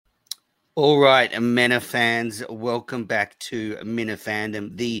All right, Mena fans, welcome back to Mina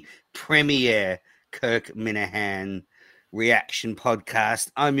Fandom, the premier Kirk Minahan reaction podcast.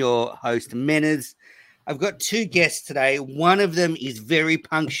 I'm your host, Menas. I've got two guests today. One of them is very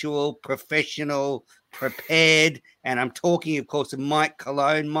punctual, professional, prepared, and I'm talking, of course, of Mike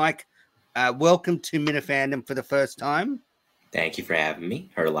Cologne. Mike, welcome to Mina Fandom for the first time. Thank you for having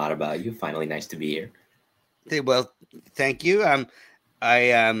me. Heard a lot about you. Finally, nice to be here. Well, thank you.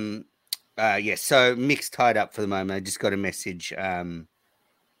 I So Mick's tied up for the moment. I just got a message.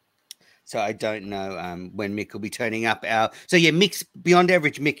 So I don't know when Mick will be turning up. Mick's beyond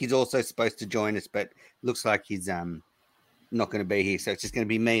average. Mick is also supposed to join us, but looks like he's not going to be here. So it's just going to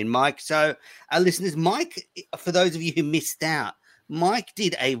be me and Mike. So listeners, Mike, for those of you who missed out, Mike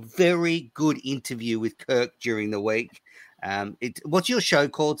did a very good interview with Kirk during the week. What's your show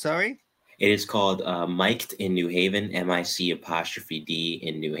called? Sorry. It is called Mic'd in New Haven, MIC''D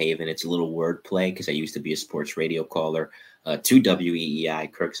in New Haven. It's a little wordplay because I used to be a sports radio caller to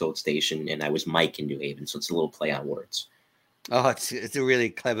WEEI, Kirk's old station, and I was Mike in New Haven. So it's a little play on words. Oh, it's a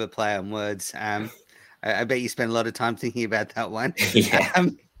really clever play on words. I bet you spent a lot of time thinking about that one. Yeah.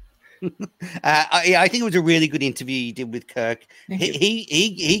 I think it was a really good interview you did with Kirk.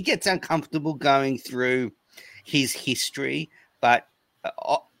 He gets uncomfortable going through his history, but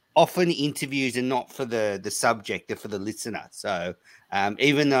often interviews are not for the subject, they're for the listener. So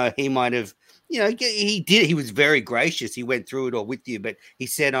even though he might have, he was very gracious. He went through it all with you, but he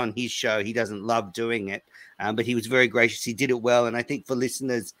said on his show he doesn't love doing it. But he was very gracious. He did it well. And I think for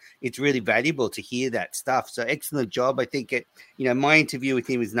listeners, it's really valuable to hear that stuff. So excellent job. I think my interview with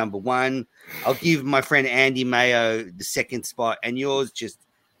him is number one. I'll give my friend Andy Mayo the second spot and yours just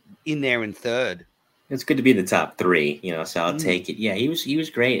in there in third. It's good to be in the top three, so I'll take it. Yeah, he was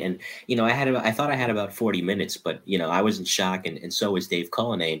great. And, I thought I had about 40 minutes, but, I was in shock. And so was Dave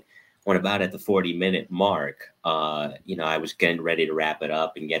Cullinane. When about at the 40-minute mark, I was getting ready to wrap it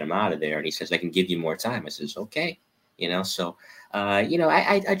up and get him out of there. And he says, I can give you more time. I says, okay.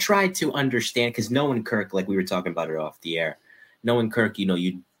 I tried to understand because knowing Kirk, like we were talking about it off the air, knowing Kirk,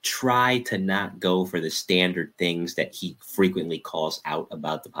 you try to not go for the standard things that he frequently calls out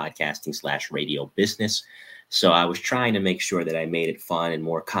about the podcasting/radio business. So I was trying to make sure that I made it fun and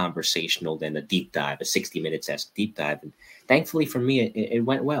more conversational than a deep dive, a 60 minutes-esque deep dive. And thankfully for me, it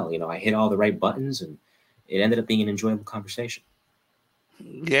went well. I hit all the right buttons and it ended up being an enjoyable conversation.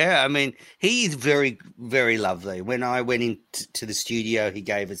 Yeah, I mean, he is very, very lovely. When I went into the studio, he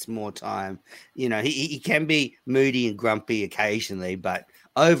gave us more time. He can be moody and grumpy occasionally, but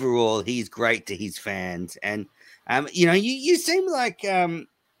overall, he's great to his fans. And, you seem like, you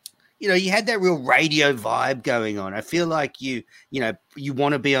had that real radio vibe going on. I feel like you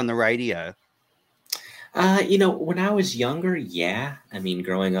want to be on the radio. When I was younger, yeah. I mean,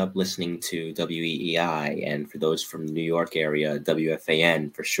 growing up listening to WEEI and for those from the New York area,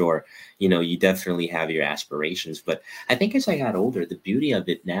 WFAN for sure, you definitely have your aspirations. But I think as I got older, the beauty of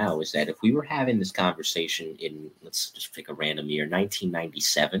it now is that if we were having this conversation in, let's just pick a random year,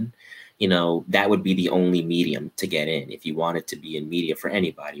 1997, that would be the only medium to get in. If you wanted to be in media for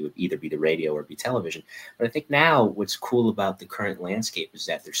anybody, it would either be the radio or be television. But I think now what's cool about the current landscape is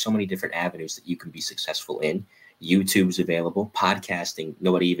that there's so many different avenues that you can be successful in. YouTube's available. Podcasting,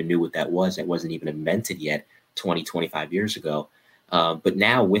 nobody even knew what that was. It wasn't even invented yet 20, 25 years ago. But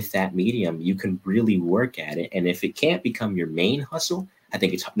now with that medium, you can really work at it. And if it can't become your main hustle, I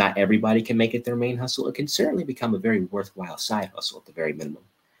think it's not everybody can make it their main hustle. It can certainly become a very worthwhile side hustle at the very minimum.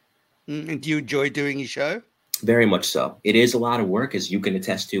 And do you enjoy doing your show? Very much so. It is a lot of work, as you can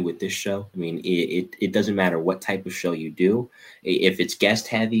attest to with this show. I mean, it doesn't matter what type of show you do. If it's guest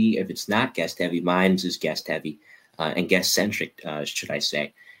heavy, if it's not guest heavy, mine's is guest heavy and guest centric, should I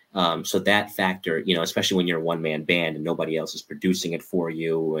say. So that factor, especially when you're a one man band and nobody else is producing it for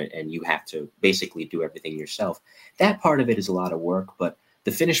you and you have to basically do everything yourself. That part of it is a lot of work, but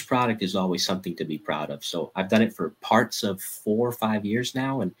the finished product is always something to be proud of. So I've done it for parts of 4 or 5 years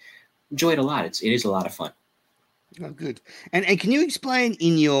now and enjoy it a lot. It is a lot of fun. Oh, good. And can you explain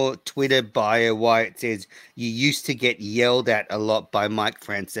in your Twitter bio why it says you used to get yelled at a lot by Mike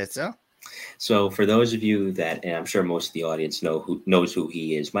Francesa? So for those of you that, and I'm sure most of the audience knows who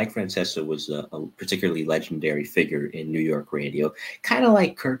he is, Mike Francesa was a particularly legendary figure in New York radio, kind of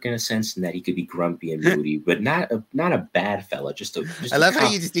like Kirk in a sense, in that he could be grumpy and moody, but not a bad fella. I love how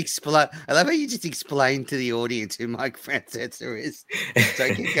you just explain. I love how you just explain to the audience who Mike Francesa is.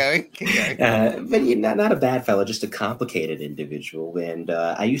 So keep going. But not a bad fella, just a complicated individual. And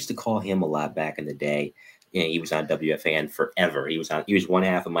I used to call him a lot back in the day. he was on WFAN forever. He was one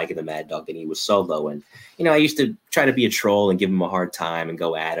half of Mike and the Mad Dog, and he was solo. And I used to try to be a troll and give him a hard time and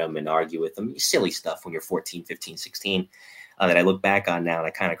go at him and argue with him. Silly stuff when you're 14, 15, 16 that I look back on now and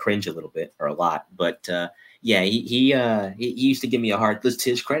I kind of cringe a little bit or a lot. But yeah, he used to give me a hard. To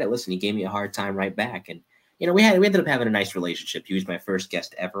his credit, listen, he gave me a hard time right back. And we ended up having a nice relationship. He was my first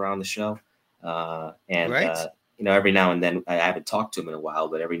guest ever on the show, and Right. Every now and then I haven't talked to him in a while,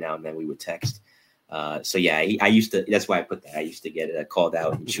 but every now and then we would text. So yeah, I used to. That's why I put that. I used to get called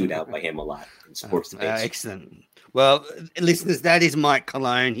out and chewed out by him a lot in sports debates. Excellent. Well, listeners, that is Mike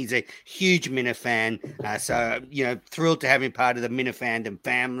Cologne. He's a huge Minifan. So thrilled to have him part of the Minifandom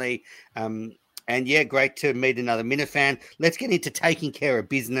family. And yeah, great to meet another Minifan. Let's get into taking care of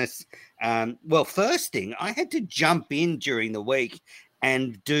business. Well, first thing, I had to jump in during the week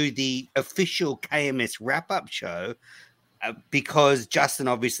and do the official KMS wrap-up show because Justin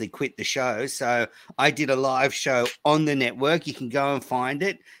obviously quit the show. So I did a live show on the network. You can go and find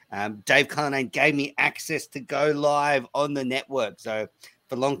it. Dave Cullinane gave me access to go live on the network. So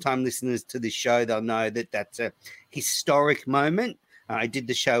for long-time listeners to this show, they'll know that that's a historic moment. I did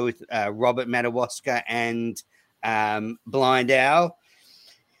the show with Robert Madawaska and Blind Owl.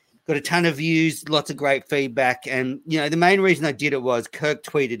 Got a ton of views, lots of great feedback. And, the main reason I did it was Kirk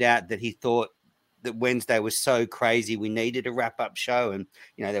tweeted out that he thought that Wednesday was so crazy we needed a wrap-up show. And,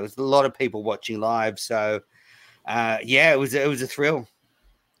 there was a lot of people watching live. So, yeah, it was a thrill.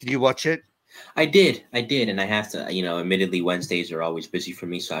 Did you watch it? I did. And I have to, admittedly, Wednesdays are always busy for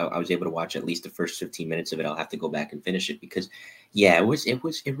me. So I was able to watch at least the first 15 minutes of it. I'll have to go back and finish it because, yeah, it was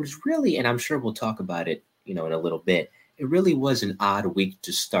really, and I'm sure we'll talk about it, in a little bit. It really was an odd week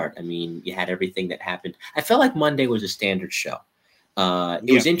to start. I mean, you had everything that happened. I felt like Monday was a standard show.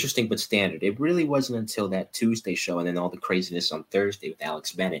 It was interesting, but standard. It really wasn't until that Tuesday show and then all the craziness on Thursday with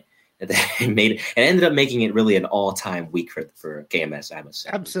Alex Bennett that made it. It ended up making it really an all-time week for KMS, I must say.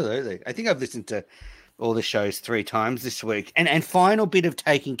 Absolutely. I think I've listened to all the shows 3 times this week. And final bit of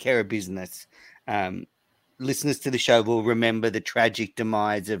taking care of business. Listeners to the show will remember the tragic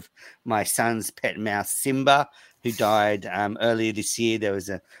demise of my son's pet mouse, Simba, who died earlier this year. There was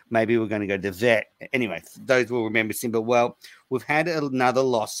maybe we're going to go to the vet. Anyway, those will remember Simba. Well, we've had another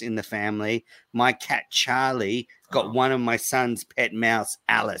loss in the family. My cat, Charlie, got one of my son's pet mouse,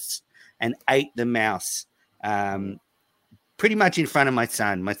 Alice, and ate the mouse pretty much in front of my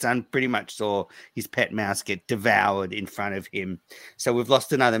son. My son pretty much saw his pet mouse get devoured in front of him. So we've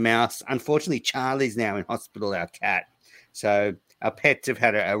lost another mouse. Unfortunately, Charlie's now in hospital, our cat. So our pets have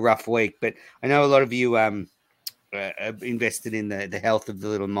had a rough week. But I know a lot of you invested in the health of the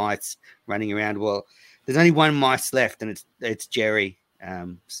little mice running around. Well, there's only one mice left, and it's Jerry.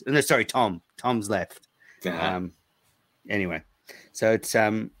 No, sorry, Tom. Tom's left. Anyway, so it's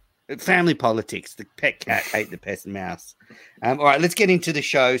family politics. The pet cat ate the pet mouse. All right, let's get into the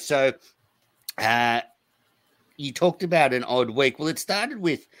show. So you talked about an odd week. Well, it started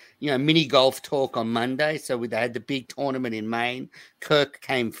with, mini golf talk on Monday. So they had the big tournament in Maine. Kirk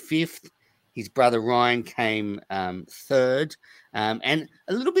came 5th. His brother Ryan came 3rd. And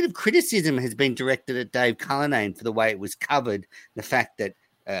a little bit of criticism has been directed at Dave Cullinane for the way it was covered. The fact that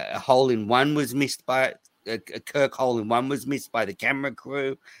a hole-in-one was missed by a Kirk hole-in-one was missed by the camera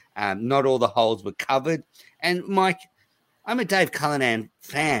crew. Not all the holes were covered. And Mike, I'm a Dave Cullinane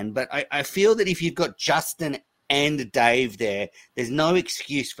fan, but I feel that if you've got Justin and Dave there, there's no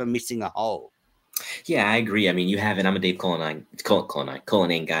excuse for missing a hole. Yeah, I agree. I mean, you have it. I'm a Dave Cullinane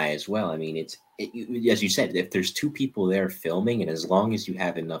guy as well. I mean, as you said, if there's 2 people there filming, and as long as you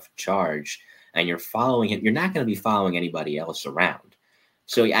have enough charge and you're following it, you're not going to be following anybody else around.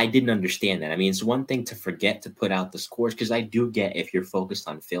 So I didn't understand that. I mean, it's one thing to forget to put out the scores, because I do get if you're focused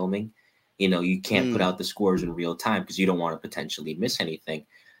on filming, you can't put out the scores in real time because you don't want to potentially miss anything.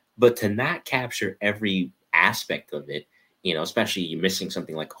 But to not capture every aspect of it, especially you missing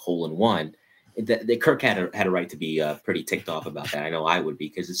something like a hole-in-one, the Kirk had a right to be pretty ticked off about that. I know I would be,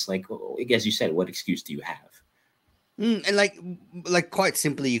 because it's like, well, as you said, what excuse do you have? And like quite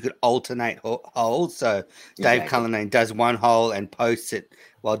simply, you could alternate holes. So Dave Cullinane does one hole and posts it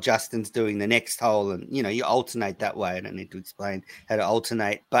while Justin's doing the next hole, and you alternate that way. I don't need to explain how to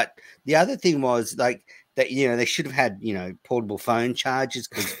alternate. But the other thing was like that. They should have had portable phone chargers,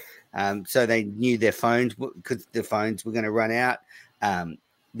 because so they knew their phones, because the phones were going to run out. That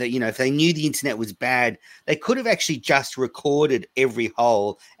if they knew the internet was bad, they could have actually just recorded every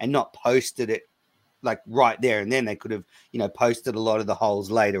hole and not posted it like right there and then. They could have posted a lot of the holes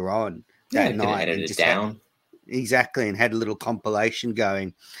later on that night and just down exactly, and had a little compilation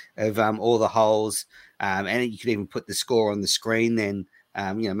going of all the holes, and you could even put the score on the screen then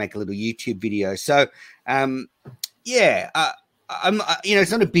make a little YouTube video. So, yeah,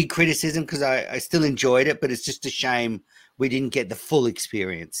 it's not a big criticism because I still enjoyed it, but it's just a shame we didn't get the full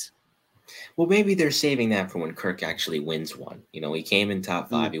experience. Well, maybe they're saving that for when Kirk actually wins one. He came in top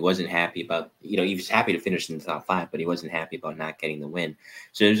five. He wasn't happy about, he was happy to finish in the top five, but he wasn't happy about not getting the win.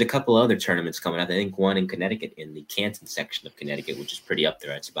 So there's a couple other tournaments coming up. I think one in Connecticut, in the Canton section of Connecticut, which is pretty up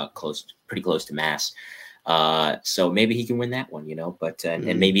there. It's pretty close to Mass. So maybe he can win that one, but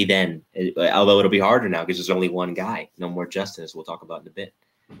and maybe then, although it'll be harder now because there's only one guy, no more Justin, as we'll talk about in a bit.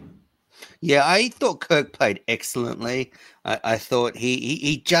 Yeah, I thought Kirk played excellently. I thought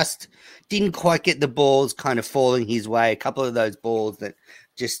he just didn't quite get the balls kind of falling his way. A couple of those balls that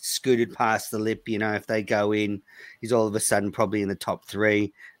just scooted past the lip, if they go in, he's all of a sudden probably in the top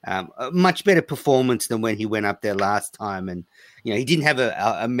three. A much better performance than when he went up there last time. And, he didn't have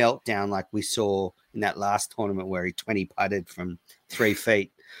a meltdown like we saw in that last tournament where he 20 putted from 3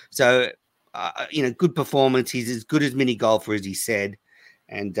 feet. So, good performance. He's as good as mini golfer as he said.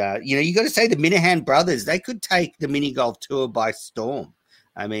 And, you got to say the Minahan brothers, they could take the mini golf tour by storm.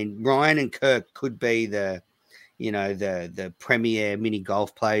 I mean, Ryan and Kirk could be the premier mini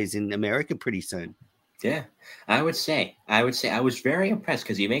golf players in America pretty soon. Yeah, I would say I was very impressed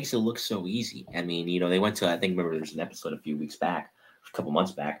because he makes it look so easy. I mean, they went to, I think, remember there was an episode a couple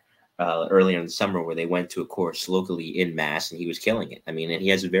months back, earlier in the summer where they went to a course locally in Mass and he was killing it. I mean, and he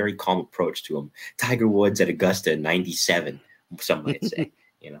has a very calm approach to him. Tiger Woods at Augusta in 97, some might say.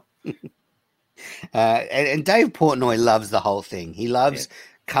 And Dave Portnoy loves the whole thing. He loves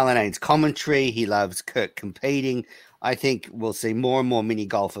Cullinane's commentary. He loves Kirk competing. I think we'll see more and more mini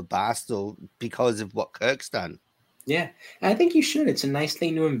golf at Barstool because of what Kirk's done. Yeah, I think you should. It's a nice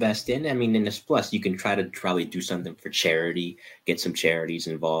thing to invest in. I mean, in this plus, you can try to probably do something for charity, get some charities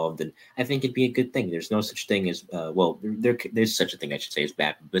involved, and I think it'd be a good thing. There's no such thing as, there's such a thing, I should say, as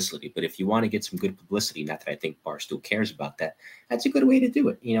bad publicity. But if you want to get some good publicity, not that I think Barstool cares about that, that's a good way to do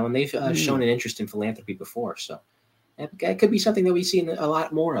it. And they've shown an interest in philanthropy before, so it could be something that we see a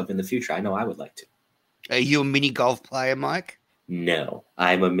lot more of in the future. I know I would like to. Are you a mini golf player, Mike? No,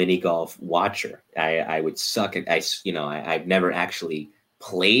 I'm a mini golf watcher. I would suck at I've never actually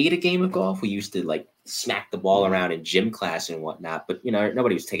played a game of golf. We used to smack the ball around in gym class and whatnot, but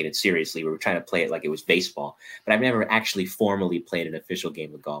nobody was taking it seriously. We were trying to play it like it was baseball. But I've never actually formally played an official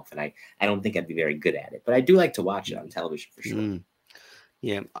game of golf, and I don't think I'd be very good at it. But I do like to watch it on television for sure.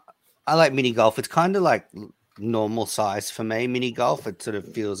 Yeah, I like mini golf. It's kind of like normal size for me, mini golf. It sort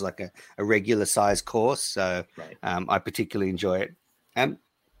of feels like a regular size course, so right. I particularly enjoy it.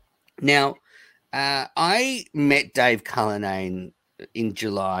 Now I met Dave Cullinane in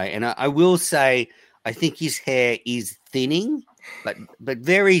July, and I will say I think his hair is thinning, but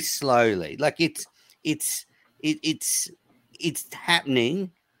very slowly. Like it's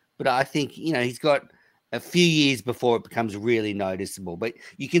happening, but I think he's got a few years before it becomes really noticeable. But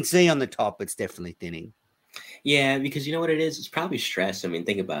you can see on the top it's definitely thinning. Yeah, because you know what it is? It's probably stress. I mean,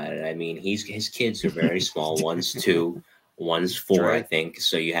 think about it. I mean, his kids are very small. One's 2, one's 4, I think.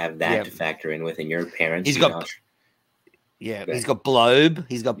 So you have that to factor in with, and your parents. He's got Blobe.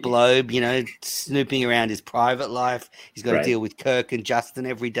 He's got Blobe, snooping around his private life. He's got to deal with Kirk and Justin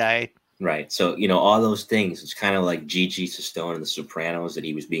every day. Right. So, all those things, it's kind of like Gigi Sistone in The Sopranos, that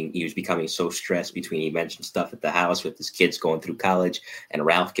he was becoming so stressed between, he mentioned stuff at the house with his kids going through college and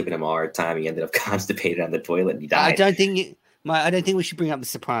Ralph giving him a hard time. He ended up constipated on the toilet and he died. I don't think we should bring up The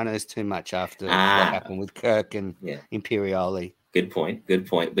Sopranos too much after what happened with Kirk and Imperioli. Good point.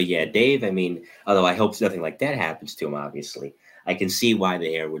 But yeah, Dave, I mean, although I hope nothing like that happens to him, obviously, I can see why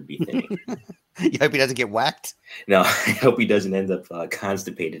the hair would be thinning. You hope he doesn't get whacked? No, I hope he doesn't end up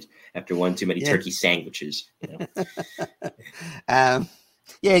constipated after one too many turkey sandwiches. And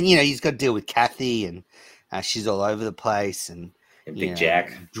he's got to deal with Kathy, and she's all over the place, and Big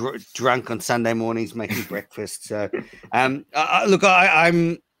Jack drunk on Sunday mornings making breakfast. So, look,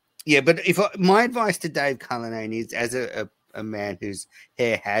 I'm but if my advice to Dave Cullinane is, as a man whose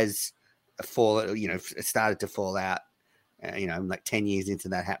hair has started to fall out. I'm like 10 years into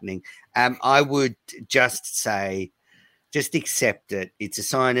that happening. I would just say, just accept it. It's a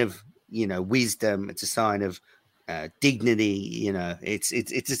sign of, wisdom. It's a sign of dignity. It's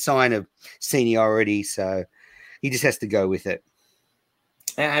a sign of seniority. So he just has to go with it.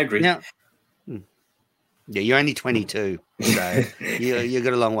 I agree. Now, you're only 22, so you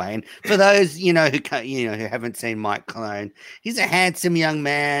got a long way. And for those who haven't seen Mike Cologne, he's a handsome young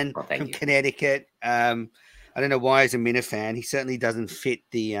man from Connecticut. I don't know why he's a Minifan. He certainly doesn't fit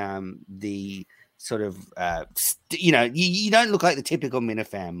the sort of you don't look like the typical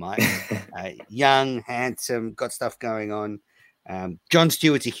Minifan, Mike. Young, handsome, got stuff going on. John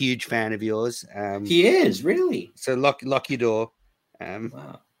Stewart's a huge fan of yours. He is, really? So lock your door.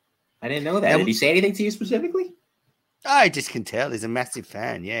 Wow. I didn't know that. Now, Did he say anything to you specifically? I just can tell he's a massive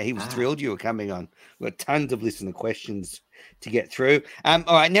fan. Yeah, he was Ah. thrilled you were coming on. We've got tons of listener questions to get through. All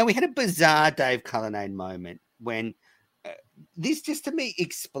right, now we had a bizarre Dave Cullinane moment when this just to me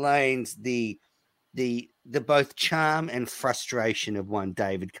explains the both charm and frustration of one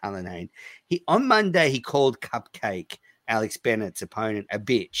David Cullinane. On Monday he called Cupcake, Alex Bennett's opponent, a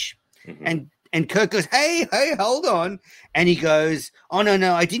bitch, and Kirk goes, hey, hold on. And he goes, oh,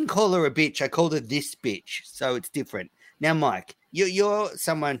 no, I didn't call her a bitch. I called her this bitch. So it's different. Now, Mike, you're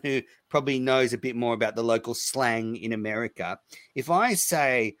someone who probably knows a bit more about the local slang in America. If I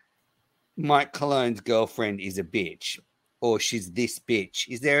say Mike Cologne's girlfriend is a bitch or she's this bitch,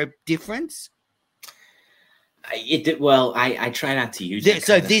 is there a difference? I try not to use it.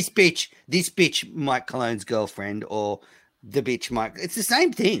 So this bitch, Mike Cologne's girlfriend, or the bitch Mike, it's the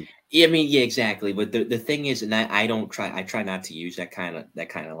same thing. Yeah, I mean, yeah, exactly. But the thing is, and I try not to use that kind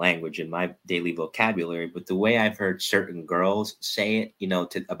of language in my daily vocabulary. But the way I've heard certain girls say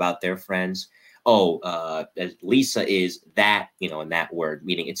it, about their friends, Lisa is that, and that word,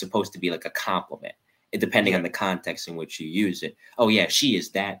 meaning it's supposed to be like a compliment, depending on the context in which you use it. Oh yeah, she is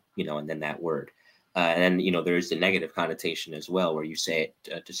that, and then that word. And then, there is the negative connotation as well, where you say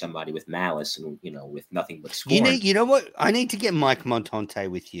it to somebody with malice and, with nothing but scorn. You know what? I need to get Mike Montante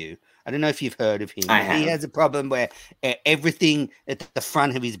with you. I don't know if you've heard of him. I have. He has a problem where everything at the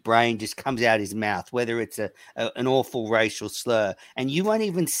front of his brain just comes out his mouth, whether it's an awful racial slur. And you won't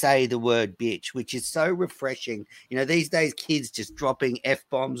even say the word bitch, which is so refreshing. These days kids just dropping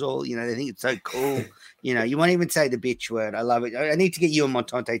F-bombs all, they think it's so cool. You won't even say the bitch word. I love it. I need to get you and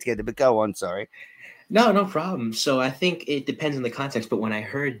Montante together, but go on, sorry. No problem. So I think it depends on the context. But when I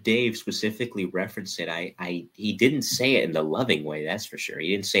heard Dave specifically reference it, he didn't say it in the loving way. That's for sure. He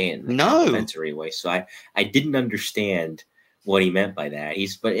didn't say it in the complimentary way. So I didn't understand what he meant by that.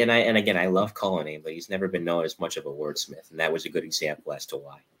 Again, I love Cullinane, but he's never been known as much of a wordsmith, and that was a good example as to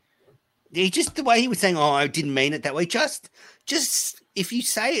why. The way he was saying, "Oh, I didn't mean it that way." Just if you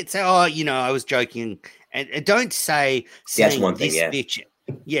say it, say, "Oh, I was joking," and don't say that's one thing. Yeah. Bitch.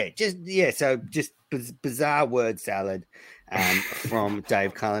 Yeah, So just bizarre word salad from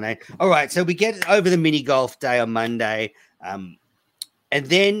Dave Cullinane. All right, so we get over the mini golf day on Monday, and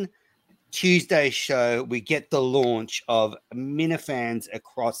then Tuesday's show we get the launch of Minifans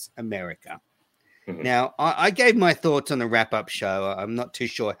across America. Mm-hmm. Now, I gave my thoughts on the wrap-up show. I'm not too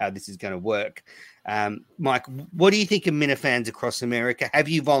sure how this is going to work. Mike, what do you think of Minifans across America? Have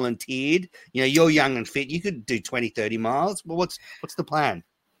you volunteered? You're young and fit. You could do 20, 30 miles. Well, what's the plan?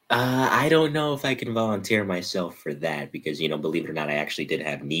 I don't know if I can volunteer myself for that because, believe it or not, I actually did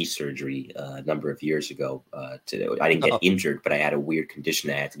have knee surgery a number of years ago. I didn't get injured, but I had a weird condition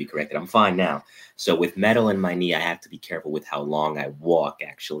that had to be corrected. I'm fine now. So with metal in my knee, I have to be careful with how long I walk,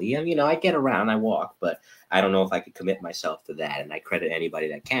 actually. And, I get around, I walk, but I don't know if I could commit myself to that. And I credit anybody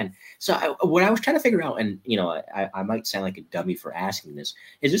that can. So what I was trying to figure out, and, I might sound like a dummy for asking this,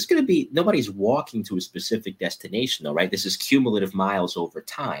 is this going to be, nobody's walking to a specific destination, though, right? This is cumulative miles over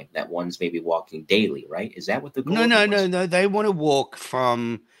time that one's maybe walking daily, right? Is that what the goal is? No. They want to walk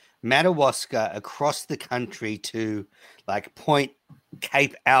from Madawaska across the country to like Point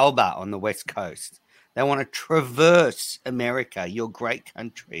Cape Alba on the West Coast. They want to traverse America, your great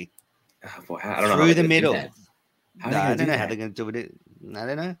country. I don't know through the middle. I don't know how they're going to do it. I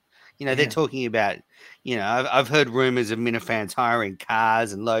don't know. They're talking about, I've heard rumors of Minifans hiring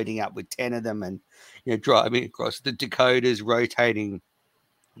cars and loading up with 10 of them and, driving across the Dakotas, rotating,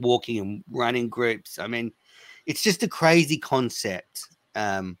 walking and running groups. I mean, it's just a crazy concept.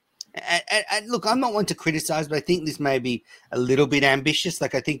 And look, I'm not one to criticize, but I think this may be a little bit ambitious.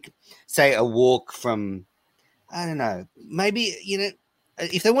 Like I think, say, a walk from, I don't know, maybe,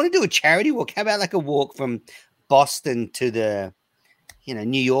 if they want to do a charity walk, how about like a walk from Boston to the,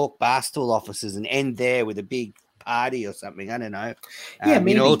 New York Barstool offices and end there with a big party or something? I don't know.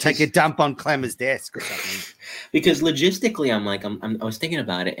 Maybe all take a dump on Clemmer's desk or something. Because logistically, I was thinking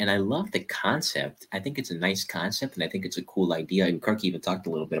about it, and I love the concept. I think it's a nice concept, and I think it's a cool idea. And Kirk even talked a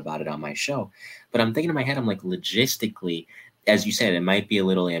little bit about it on my show. But I'm thinking in my head, I'm like, logistically, as you said, it might be a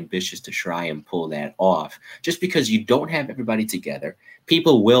little ambitious to try and pull that off just because you don't have everybody together.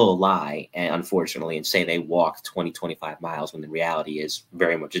 People will lie, unfortunately, and say they walked 20, 25 miles when the reality is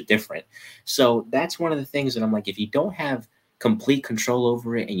very much different. So that's one of the things that I'm like, if you don't have complete control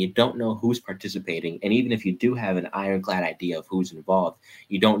over it, and you don't know who's participating. And even if you do have an ironclad idea of who's involved,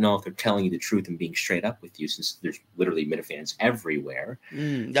 you don't know if they're telling you the truth and being straight up with you, since there's literally minifans everywhere.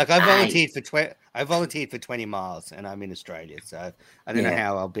 Like I volunteered for 20 miles, and I'm in Australia, so I don't know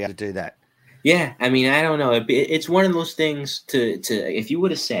how I'll be able to do that. Yeah, I mean, I don't know. It's one of those things to if you would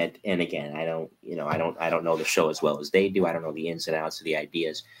have said, and again, I don't know the show as well as they do. I don't know the ins and outs of the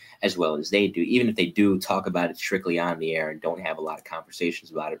ideas as well as they do. Even if they do talk about it strictly on the air and don't have a lot of conversations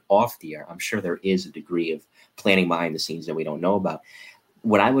about it off the air, I'm sure there is a degree of planning behind the scenes that we don't know about.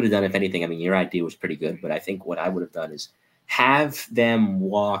 What I would have done, if anything, I mean, your idea was pretty good, but I think what I would have done is have them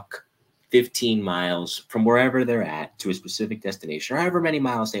walk 15 miles from wherever they're at to a specific destination, or however many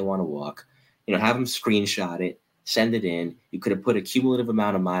miles they want to walk. Have them screenshot it, send it in. You could have put a cumulative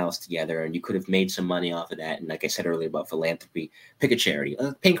amount of miles together, and you could have made some money off of that. And like I said earlier about philanthropy, pick a charity,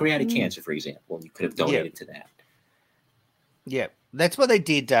 pancreatic cancer, for example, and you could have donated to that. Yeah, that's what they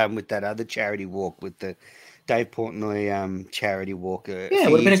did with that other charity walk, with the Dave Portnoy charity walk. It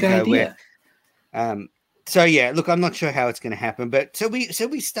would have been a good idea. So yeah, look, I'm not sure how it's going to happen, but so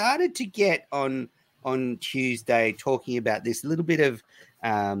we started to get on Tuesday talking about this little bit of.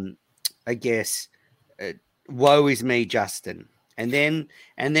 I guess, woe is me, Justin. And then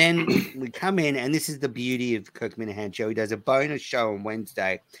we come in, and this is the beauty of Kirk Minahan show. He does a bonus show on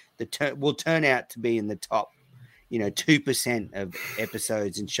Wednesday that will turn out to be in the top, 2% of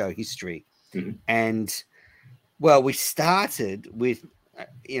episodes in show history. Mm-hmm. And, well, we started with,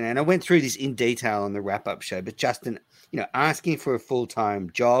 and I went through this in detail on the wrap-up show, but Justin, asking for a full-time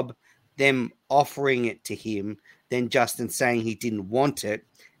job, them offering it to him, then Justin saying he didn't want it,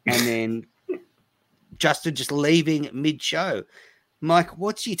 and then Justin just leaving mid-show. Mike,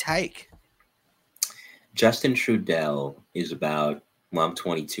 what's your take? Justin Trudell is about, I'm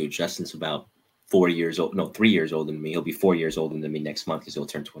 22. Justin's about 3 years older than me. He'll be 4 years older than me next month because he'll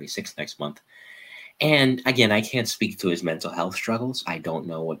turn 26 next month. And again, I can't speak to his mental health struggles. I don't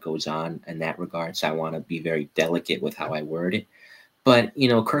know what goes on in that regard, so I want to be very delicate with how I word it. But,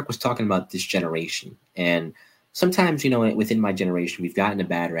 Kirk was talking about this generation, and sometimes, within my generation, we've gotten a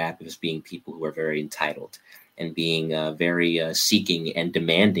bad rap as being people who are very entitled and being very seeking and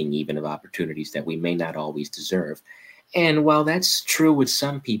demanding even of opportunities that we may not always deserve. And while that's true with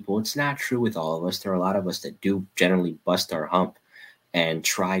some people, it's not true with all of us. There are a lot of us that do generally bust our hump and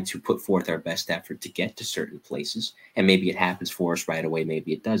try to put forth our best effort to get to certain places. And maybe it happens for us right away,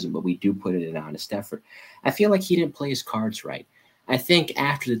 maybe it doesn't, but we do put in an honest effort. I feel like he didn't play his cards right. I think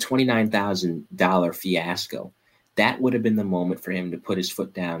after the $29,000 fiasco, that would have been the moment for him to put his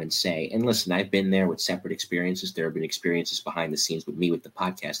foot down and say, and listen, I've been there with separate experiences. There have been experiences behind the scenes with me with the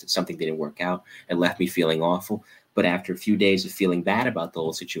podcast that something didn't work out and left me feeling awful. But after a few days of feeling bad about the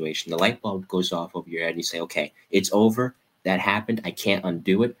whole situation, the light bulb goes off over your head and you say, okay, it's over. That happened. I can't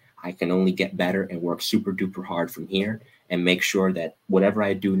undo it. I can only get better and work super duper hard from here and make sure that whatever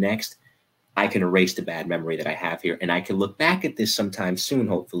I do next, I can erase the bad memory that I have here. And I can look back at this sometime soon,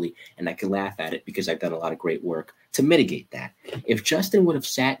 hopefully, and I can laugh at it because I've done a lot of great work to mitigate that. If Justin would have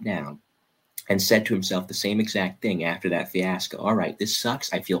sat down and said to himself the same exact thing after that fiasco, all right, this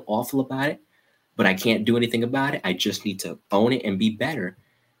sucks. I feel awful about it, but I can't do anything about it. I just need to own it and be better.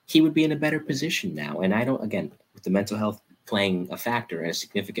 He would be in a better position now. And I don't, again, with the mental health playing a factor and a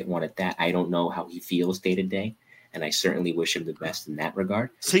significant one at that, I don't know how he feels day to day. And I certainly wish him the best in that regard.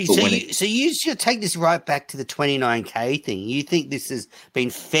 So you should take this right back to the 29K thing. You think this has been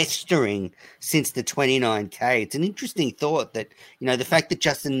festering since the 29K. It's an interesting thought that, the fact that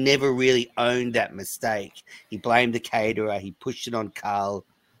Justin never really owned that mistake. He blamed the caterer. He pushed it on Carl.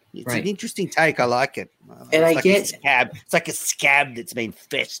 It's an interesting take. I like it. And it's like a scab that's been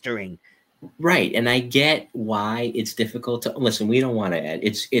festering. Right. And I get why it's difficult to listen. We don't want to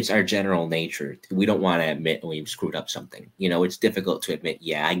it's our general nature. We don't want to admit we've screwed up something. It's difficult to admit,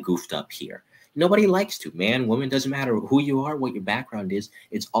 yeah, I goofed up here. Nobody likes to, man, woman, doesn't matter who you are, what your background is.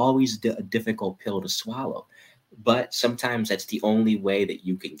 It's always a difficult pill to swallow. But sometimes that's the only way that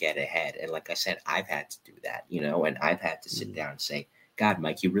you can get ahead. And like I said, I've had to do that, and I've had to sit down and say, God,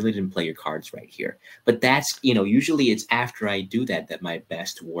 Mike, you really didn't play your cards right here. But that's, usually it's after I do that my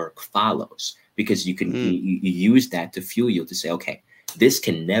best work follows, because you can you use that to fuel you to say, okay, this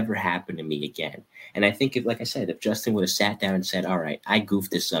can never happen to me again. And I think if Justin would have sat down and said, all right, I goofed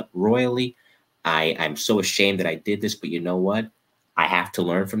this up royally. I'm so ashamed that I did this, but you know what? I have to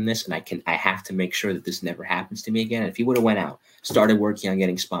learn from this, and I have to make sure that this never happens to me again. And if he would have went out, started working on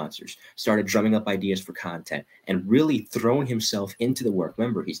getting sponsors, started drumming up ideas for content, and really thrown himself into the work.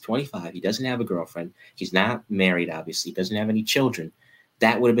 Remember, he's 25. He doesn't have a girlfriend. He's not married, obviously. He doesn't have any children.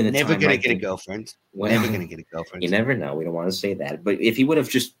 that would have been the never time. Never going to get a girlfriend. Well, never going to get a girlfriend. You never know. We don't want to say that. But if he would have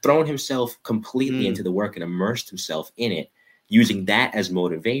just thrown himself completely into the work and immersed himself in it, using that as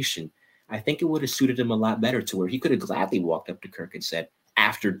motivation, I think it would have suited him a lot better to where he could have gladly walked up to Kirk and said,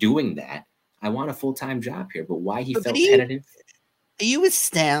 after doing that, I want a full-time job here. But why he felt tentative? Are you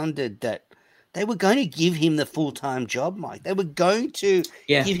astounded that they were going to give him the full-time job, Mike? They were going to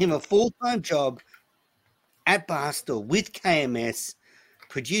give him a full-time job at Barstool with KMS,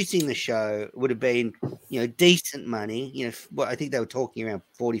 producing the show. Would have been, decent money. I think they were talking around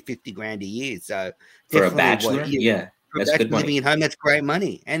 40, 50 grand a year. So for a bachelor, that's good money. Living at home, that's great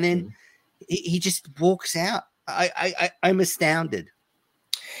money. And then he just walks out. I'm astounded.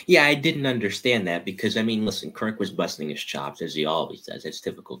 Yeah, I didn't understand that because, I mean, listen, Kirk was busting his chops, as he always does. It's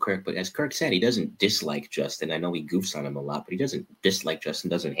typical Kirk. But as Kirk said, he doesn't dislike Justin. I know he goofs on him a lot, but he doesn't dislike Justin,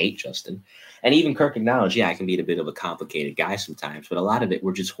 doesn't hate Justin. And even Kirk acknowledged, I can be a bit of a complicated guy sometimes, but a lot of it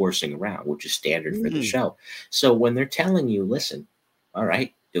we're just horsing around, which is standard for the show. So when they're telling you, listen, all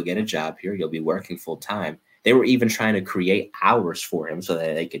right, you'll get a job here, you'll be working full time. They were even trying to create hours for him so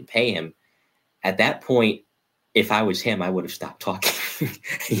that they could pay him. At that point, if I was him, I would have stopped talking.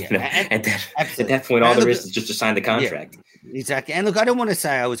 At that point, all there is just to sign the contract. Yeah, exactly. And look, I don't want to say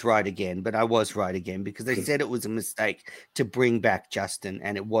I was right again, but I was right again because they said it was a mistake to bring back Justin,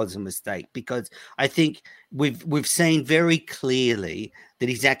 and it was a mistake because I think we've seen very clearly that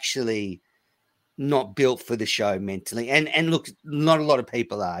he's actually not built for the show mentally. And look, not a lot of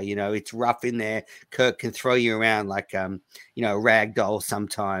people are, it's rough in there. Kirk can throw you around like, a rag doll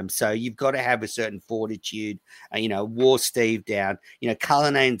sometimes. So you've got to have a certain fortitude, wore Steve down,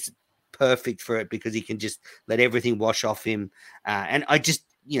 Cullinane's perfect for it because he can just let everything wash off him. And I just,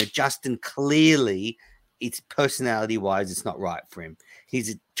 Justin clearly, it's personality wise, it's not right for him.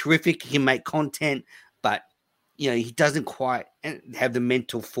 He's terrific. He can make content, but he doesn't quite have the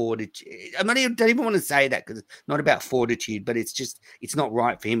mental fortitude. Don't even want to say that because it's not about fortitude, but it's not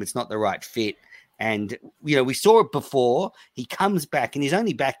right for him. It's not the right fit. And, we saw it before. He comes back and he's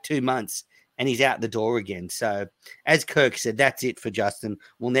only back 2 months and he's out the door again. So as Kirk said, that's it for Justin.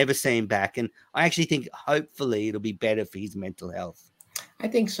 We'll never see him back. And I actually think hopefully it'll be better for his mental health. I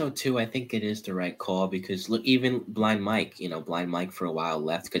think so too. I think it is the right call because look, even Blind Mike, Blind Mike for a while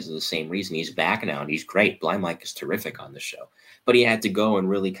left because of the same reason. He's back now and he's great. Blind Mike is terrific on the show, but he had to go and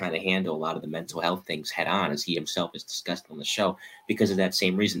really kind of handle a lot of the mental health things head on, as he himself has discussed on the show, because of that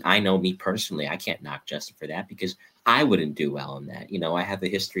same reason. I know me personally, I can't knock Justin for that because I wouldn't do well in that. I have a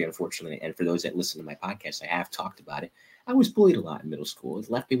history, unfortunately, and for those that listen to my podcast, I have talked about it. I was bullied a lot in middle school.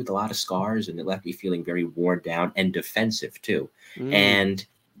 It left me with a lot of scars, and it left me feeling very worn down and defensive too. And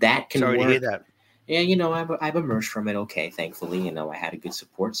that can Sorry work. to hear that. Yeah, I've emerged from it okay, thankfully. I had a good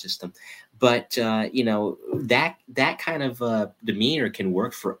support system. But, that kind of demeanor can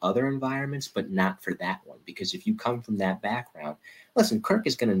work for other environments, but not for that one. Because if you come from that background, listen, Kirk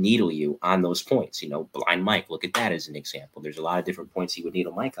is going to needle you on those points. Blind Mike, look at that as an example. There's a lot of different points he would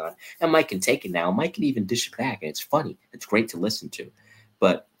needle Mike on. And Mike can take it now. Mike can even dish it back. And it's funny. It's great to listen to.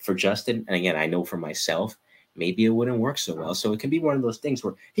 But for Justin, and again, I know for myself, maybe it wouldn't work so well. So it can be one of those things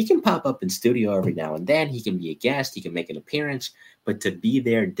where he can pop up in studio every now and then. He can be a guest. He can make an appearance. But to be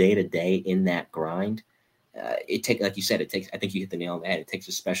there day to day in that grind, like you said, I think you hit the nail on the head. It takes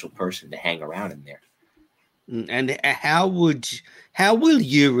a special person to hang around in there. And how will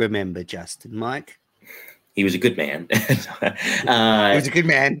you remember Justin, Mike? He was a good man. He was a good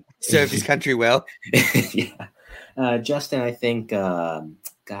man. Served his country well. Yeah. Justin, I think, God,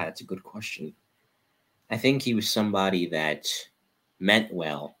 that's a good question. I think he was somebody that meant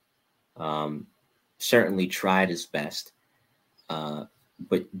well, certainly tried his best,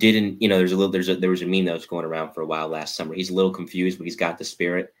 but didn't, there was a meme that was going around for a while last summer. He's a little confused, but he's got the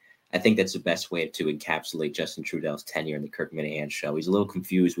spirit. I think that's the best way to encapsulate Justin Trudeau's tenure in the Kirk Minahan show. He's a little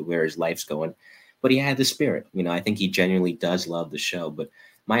confused with where his life's going, but he had the spirit. I think he genuinely does love the show. But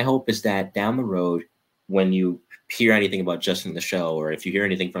my hope is that down the road, when you hear anything about Justin in the show, or if you hear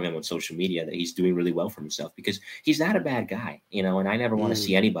anything from him on social media, that he's doing really well for himself, because he's not a bad guy, and I never want to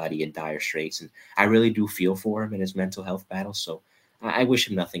see anybody in dire straits. And I really do feel for him in his mental health battle. So I wish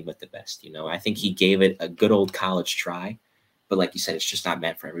him nothing but the best. I think he gave it a good old college try, but like you said, it's just not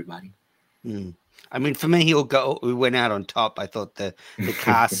meant for everybody. I mean, for me, we went out on top. I thought the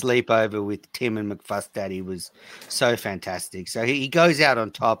car sleepover with Tim and McFuss Daddy was so fantastic. So he goes out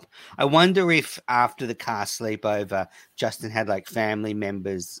on top. I wonder if after the car sleepover, Justin had like family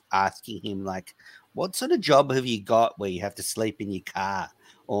members asking him like, what sort of job have you got where you have to sleep in your car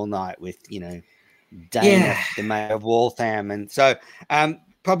all night with, Dana, the mayor of Waltham. And so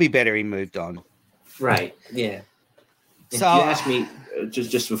probably better he moved on. Right. Yeah. If So you ask me,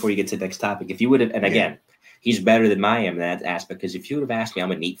 just before you get to the next topic, if you would have, and again, he's better than I am in that aspect, because if you would have asked me,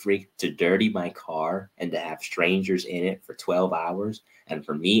 I'm a neat freak, to dirty my car and to have strangers in it for 12 hours, and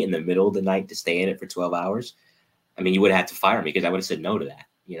for me in the middle of the night to stay in it for 12 hours, I mean, you would have had to fire me because I would have said no to that.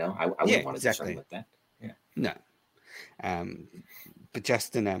 I wouldn't want to do something like that. Yeah. No. But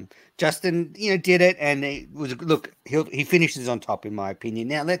Justin, did it, and it was he finishes on top, in my opinion.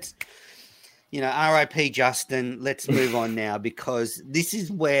 Now let's, R.I.P. Justin. Let's move on now, because this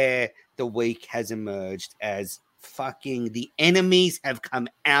is where the week has emerged as fucking the enemies have come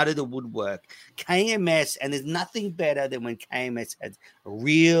out of the woodwork. KMS, and there's nothing better than when KMS has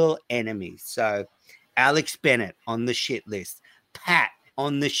real enemies. So Alex Bennett on the shit list, Pat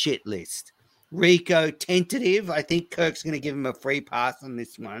on the shit list. Rico, tentative. I think Kirk's going to give him a free pass on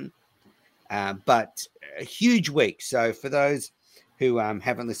this one. But a huge week. So for those who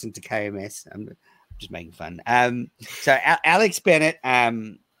haven't listened to KMS, I'm just making fun. So Alex Bennett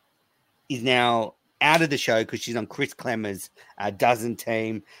is now out of the show because she's on Chris Klemmer's dozen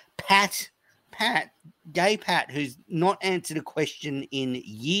team. Gay Pat, who's not answered a question in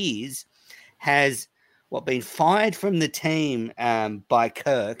years, has been fired from the team by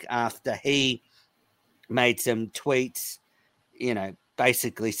Kirk after he made some tweets,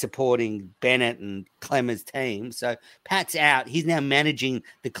 basically supporting Bennett and Klemmer's team. So Pat's out. He's now managing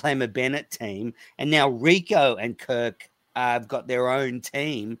the Klemmer Bennett team. And now Rico and Kirk have got their own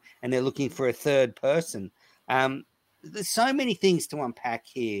team, and they're looking for a third person. There's so many things to unpack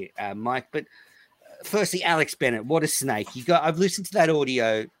here, Mike. But firstly, Alex Bennett, what a snake. I've listened to that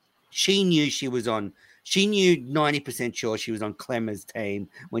audio. She knew 90% sure she was on Klemmer's team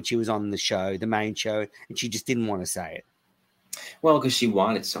when she was on the show, the main show, and she just didn't want to say it. Well, because she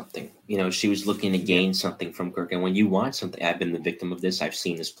wanted something. She was looking to gain something from Kirk. And when you want something, I've been the victim of this. I've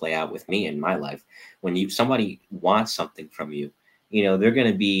seen this play out with me in my life. When somebody wants something from you, they're going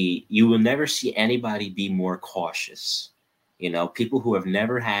to be, you will never see anybody be more cautious. People who have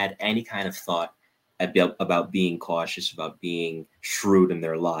never had any kind of thought about being cautious, about being shrewd in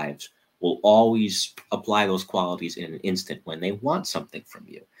their lives, will always apply those qualities in an instant when they want something from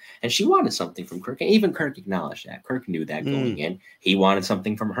you. And she wanted something from Kirk. And even Kirk acknowledged that. Kirk knew that going in. He wanted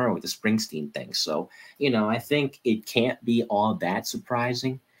something from her with the Springsteen thing. So, I think it can't be all that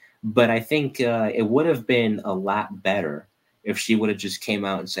surprising. But I think it would have been a lot better if she would have just came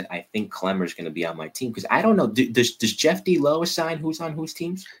out and said, I think Klemmer's going to be on my team. Because I don't know. Does Jeff D. Lowe assign who's on whose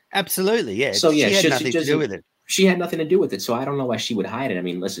teams? Absolutely, yeah. So, yeah, she had nothing to do with it. She had nothing to do with it, so I don't know why she would hide it. I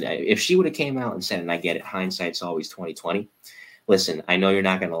mean, listen, if she would have came out and said, and I get it, hindsight's always 20/20. Listen, I know you're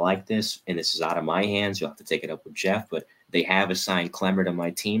not going to like this, and this is out of my hands. You'll have to take it up with Jeff, but they have assigned Klemmer to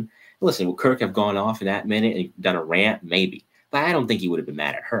my team. Listen, would Kirk have gone off in that minute and done a rant? Maybe. But I don't think he would have been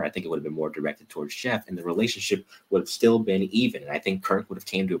mad at her. I think it would have been more directed towards Jeff, and the relationship would have still been even. And I think Kirk would have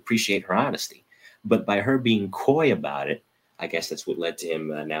came to appreciate her honesty. But by her being coy about it, I guess that's what led to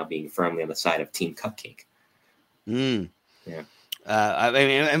him now being firmly on the side of Team Cupcake. Yeah.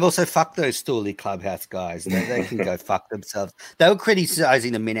 And also fuck those Stooley Clubhouse guys. They can go fuck themselves. They were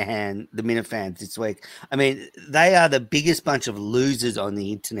criticizing the Minifans this week. I mean, they are the biggest bunch of losers on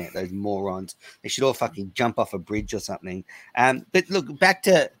the internet, those morons. They should all fucking jump off a bridge or something. But look, back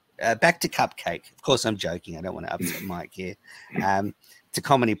to Cupcake. Of course, I'm joking. I don't want to upset Mike here. It's a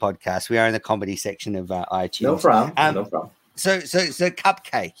comedy podcast. We are in the comedy section of iTunes. No problem. So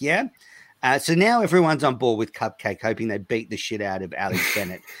Cupcake, yeah? So now everyone's on board with Cupcake, hoping they beat the shit out of Alex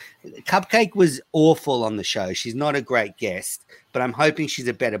Bennett. Cupcake was awful on the show. She's not a great guest, but I'm hoping she's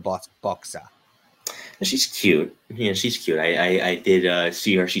a better boxer. She's cute. Yeah, she's cute. I did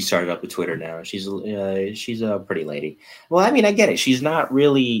see her. She started up with Twitter now. She's a pretty lady. Well, I mean, I get it. She's not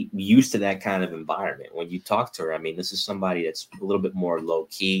really used to that kind of environment. When you talk to her, I mean, this is somebody that's a little bit more low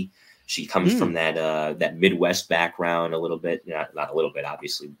key. She comes from that Midwest background a little bit, not a little bit,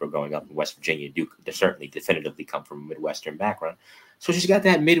 obviously. We're growing up in West Virginia. Certainly definitively come from a Midwestern background. So she's got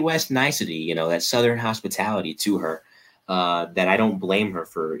that Midwest nicety, that Southern hospitality to her that I don't blame her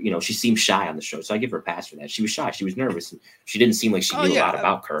for. She seemed shy on the show, so I give her a pass for that. She was shy. She was nervous. And she didn't seem like she knew a lot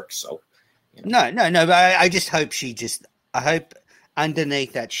about Kirk. So No. But I just hope I hope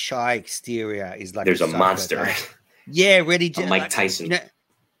underneath that shy exterior is like there's a monster. Yeah, ready to Mike Tyson.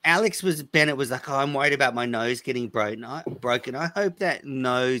 Alex Bennett was like, I'm worried about my nose getting broken. I hope that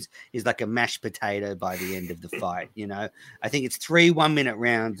nose is like a mashed potato by the end of the fight. I think it's 3 1-minute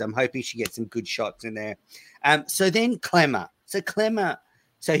rounds. I'm hoping she gets some good shots in there. So then Klemmer.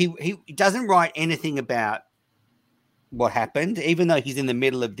 So he doesn't write anything about what happened, even though he's in the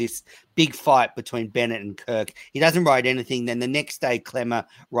middle of this big fight between Bennett and Kirk. He doesn't write anything. Then the next day, Clemmer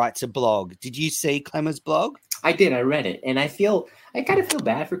writes a blog. Did you see Clemmer's blog? I did. I read it, and I kind of feel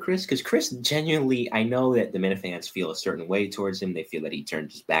bad for Chris because Chris genuinely. I know that the Minifans feel a certain way towards him. They feel that he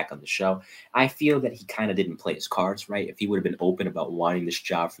turned his back on the show. I feel that he kind of didn't play his cards right. If he would have been open about wanting this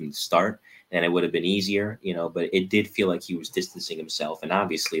job from the start, then it would have been easier, But it did feel like he was distancing himself. And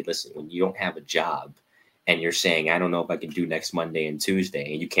obviously, listen, when you don't have a job, and you're saying, I don't know if I can do next Monday and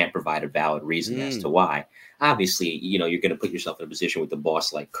Tuesday, and you can't provide a valid reason as to why, obviously, you're going to put yourself in a position with a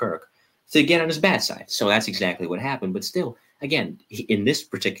boss like Kirk to get on his bad side. So that's exactly what happened. But still, again, in this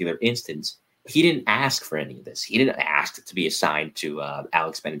particular instance, he didn't ask for any of this. He didn't ask to be assigned to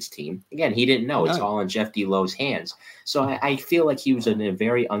Alex Bennett's team. Again, he didn't know. No. It's all in Jeff D. Lowe's hands. So I feel like he was in a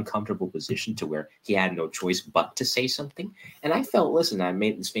very uncomfortable position to where he had no choice but to say something. And I felt, listen,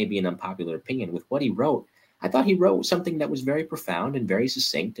 this may be an unpopular opinion with what he wrote. I thought he wrote something that was very profound and very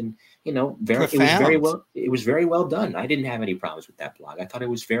succinct, and it was very well done. I didn't have any problems with that blog. I thought it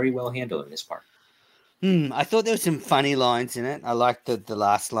was very well handled in this part. I thought there were some funny lines in it. I liked the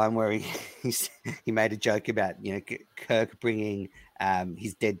last line where he made a joke about Kirk bringing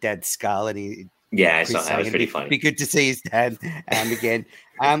his dead dad's skull, and I saw that. It was pretty funny. Be good to see his dad again.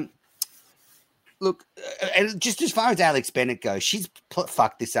 Look, and just as far as Alex Bennett goes, she's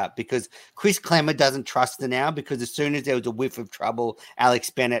fucked this up because Chris Clemmer doesn't trust her now because as soon as there was a whiff of trouble,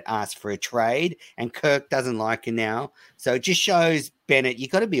 Alex Bennett asked for a trade and Kirk doesn't like her now. So it just shows Bennett, you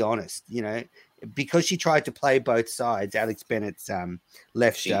got to be honest, because she tried to play both sides, Alex Bennett's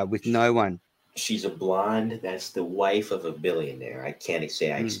left with no one. She's a blonde. That's the wife of a billionaire. I can't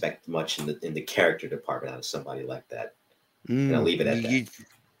say I expect much in the character department out of somebody like that. I'll leave it at that.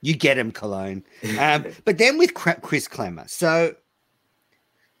 You get him, Cologne. But then with Chris Clemmer. So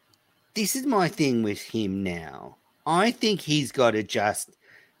this is my thing with him now. I think he's got to just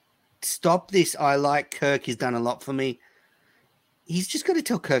stop this. I like Kirk. He's done a lot for me. He's just got to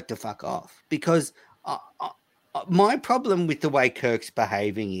tell Kirk to fuck off because my problem with the way Kirk's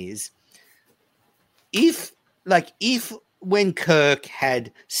behaving is if when Kirk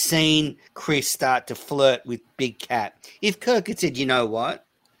had seen Chris start to flirt with Big Cat, if Kirk had said, you know what?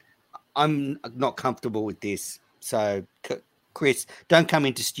 I'm not comfortable with this. So, Chris, don't come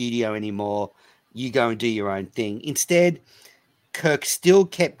into studio anymore. You go and do your own thing. Instead, Kirk still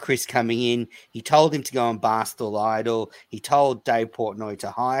kept Chris coming in. He told him to go on Barstool Idol. He told Dave Portnoy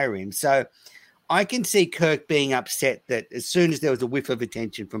to hire him. So I can see Kirk being upset that as soon as there was a whiff of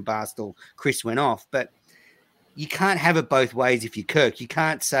attention from Barstool, Chris went off. But you can't have it both ways if you're Kirk. You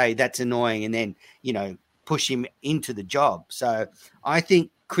can't say that's annoying and then, push him into the job. So I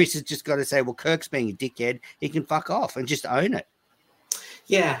think Chris has just got to say, well, Kirk's being a dickhead. He can fuck off and just own it.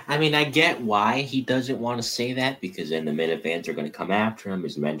 Yeah, I mean, I get why he doesn't want to say that because then the Minifans are going to come after him.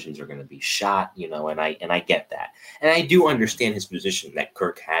 His mentions are going to be shot, and I get that. And I do understand his position that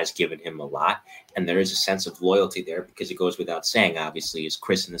Kirk has given him a lot, and there is a sense of loyalty there because it goes without saying, obviously, is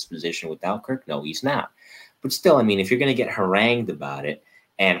Chris in this position without Kirk? No, he's not. But still, I mean, if you're going to get harangued about it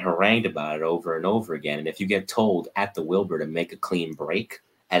over and over again, and if you get told at the Wilbur to make a clean break,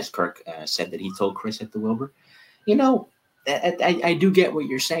 as Kirk said that he told Chris at the Wilbur, I do get what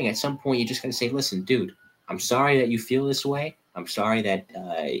you're saying. At some point, you just got to say, listen, dude, I'm sorry that you feel this way. I'm sorry that,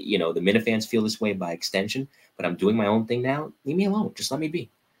 the Minifans feel this way by extension, but I'm doing my own thing now. Leave me alone. Just let me be.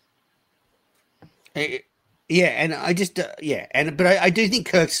 Yeah, and I just, but I do think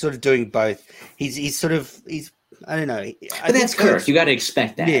Kirk's sort of doing both. He's I don't know. But that's Kirk. You got to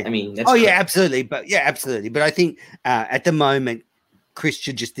expect that. Yeah. I mean, that's Kirk. Yeah, absolutely. But I think at the moment, Chris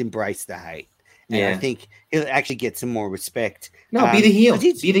should just embrace the hate. And I think he'll actually get some more respect. No, be the heel.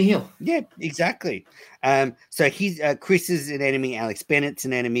 Be the heel. Yeah, exactly. So he's Chris is an enemy. Alex Bennett's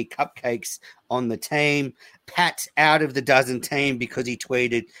an enemy. Cupcake's on the team. Pat's out of the dozen team because he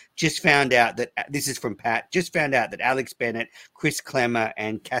tweeted, just found out that, this is from Pat, just found out that Alex Bennett, Chris Clemmer,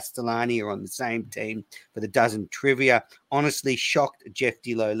 and Castellani are on the same team for the dozen trivia. Honestly, shocked Jeff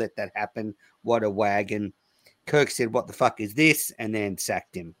Dillo let that happen. What a wagon. Kirk said, what the fuck is this? And then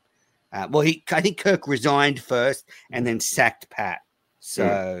sacked him. I think Kirk resigned first and then sacked Pat.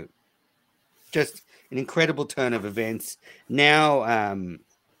 So just an incredible turn of events. Now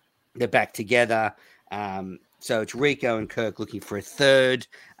they're back together. So it's Rico and Kirk looking for a third.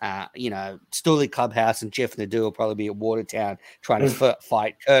 Stooley Clubhouse and Jeff Nadeau will probably be at Watertown trying to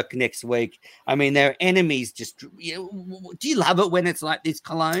fight Kirk next week. I mean, they're enemies. Just do you love it when it's like this,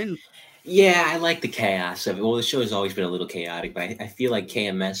 Cologne? Yeah, I like the chaos of it. Well, the show has always been a little chaotic, but I feel like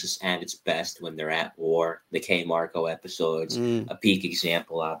KMS is at its best when they're at war. The K Marco episodes, a peak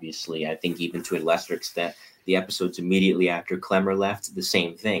example, obviously. I think even to a lesser extent, the episodes immediately after Clemmer left, the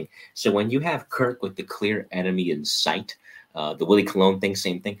same thing. So when you have Kirk with the clear enemy in sight, the Willie Colon thing,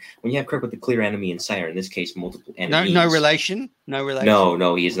 same thing. When you have Kirk with the clear enemy in sight, or in this case, multiple enemies. No relation? No relation?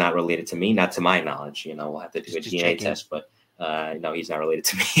 No, he is not related to me, not to my knowledge. We'll have to do a DNA test, but no, he's not related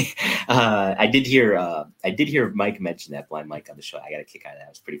to me. I did hear Mike mention that, Blind Mike, on the show. I got a kick out of that.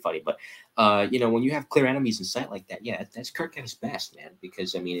 It was pretty funny. But when you have clear enemies in sight like that, yeah, that's Kirk at his best, man.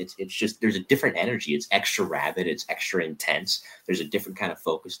 Because I mean, it's just there's a different energy. It's extra rabid. It's extra intense. There's a different kind of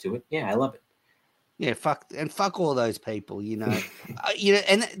focus to it. Yeah, I love it. Yeah, fuck all those people, And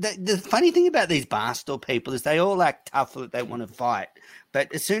the funny thing about these Barstool people is they all act tough that they want to fight,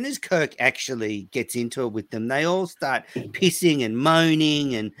 but as soon as Kirk actually gets into it with them, they all start pissing and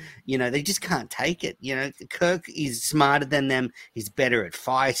moaning, and they just can't take it. Kirk is smarter than them. He's better at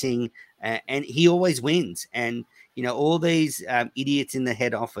fighting, and he always wins. And all these idiots in the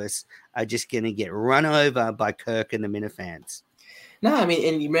head office are just going to get run over by Kirk and the Minifans. No, I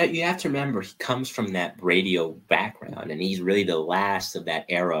mean, and you have to remember, he comes from that radio background, and he's really the last of that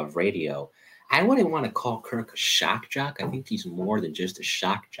era of radio. I wouldn't want to call Kirk a shock jock. I think he's more than just a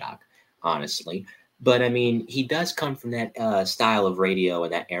shock jock, honestly. But, I mean, he does come from that style of radio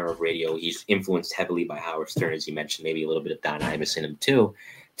and that era of radio. He's influenced heavily by Howard Stern, as you mentioned, maybe a little bit of Don Imus in him, too,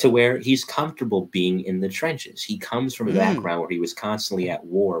 to where he's comfortable being in the trenches. He comes from a background where he was constantly at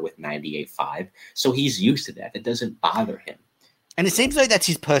war with 98.5, so he's used to that. It doesn't bother him. And it seems like that's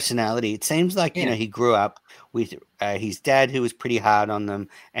his personality. It seems like, he grew up with his dad, who was pretty hard on them,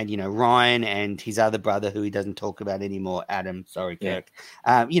 and, Ryan and his other brother, who he doesn't talk about anymore, Adam. Sorry, Kirk.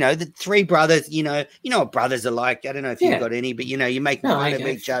 The three brothers, you know what brothers are like. I don't know if you've got any, but, you make fun of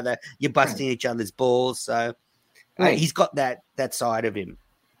each other. You're busting each other's balls. So he's got that side of him.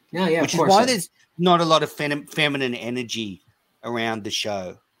 Yeah, which is why there's not a lot of feminine energy around the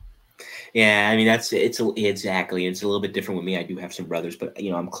show. Yeah, I mean it's exactly. It's a little bit different with me. I do have some brothers, but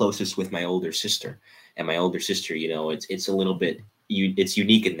I'm closest with my older sister, and my older sister, it's a little bit it's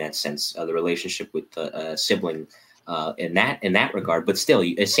unique in that sense, the relationship with a sibling in that regard. But still,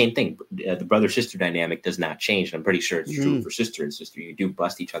 same thing. The brother sister dynamic does not change. I'm pretty sure it's true for sister and sister. You do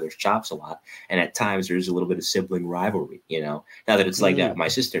bust each other's chops a lot, and at times there's a little bit of sibling rivalry. Now that it's like that, my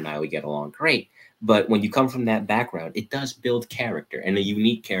sister and I, we get along great. But when you come from that background, it does build character, and a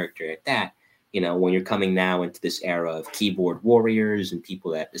unique character at that. When you're coming now into this era of keyboard warriors and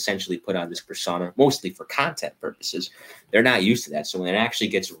people that essentially put on this persona, mostly for content purposes, they're not used to that. So when it actually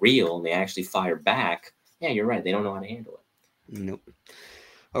gets real and they actually fire back, yeah, you're right. They don't know how to handle it. Nope.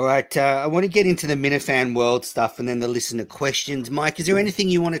 All right. I want to get into the Minifan world stuff and then the listener questions. Mike, is there anything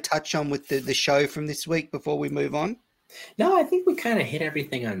you want to touch on with the show from this week before we move on? No, I think we kind of hit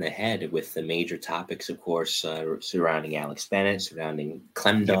everything on the head with the major topics, of course, surrounding Alex Bennett, surrounding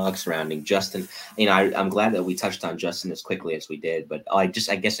Clemdog, surrounding Justin. I'm glad that we touched on Justin as quickly as we did, but I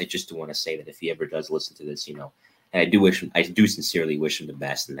guess I just do want to say that if he ever does listen to this, and I do sincerely wish him the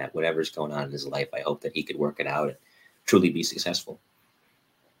best, and that whatever's going on in his life, I hope that he could work it out and truly be successful.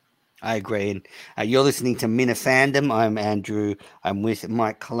 I agree. And you're listening to Minifandom. I'm Andrew. I'm with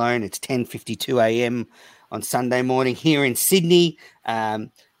Mike Colon. It's 10:52 a.m. on Sunday morning here in Sydney.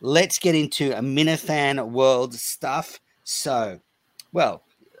 Let's get into a Minifan world stuff. So,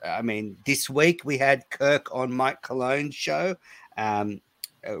 this week we had Kirk on Mike Colon's show. A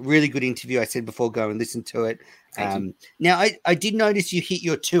really good interview. I said before, go and listen to it. Now, I did notice you hit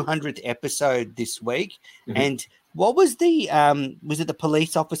your 200th episode this week. And what was was it the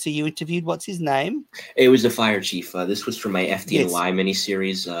police officer you interviewed? What's his name? It was the fire chief. This was from my FDNY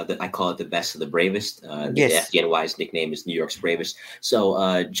miniseries. That I call it the best of the bravest. The FDNY's nickname is New York's bravest.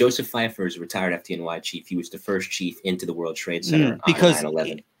 So Joseph Pfeiffer is a retired FDNY chief. He was the first chief into the World Trade Center on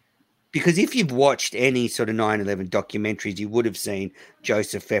 9/11. Because if you've watched any sort of 9/11 documentaries, you would have seen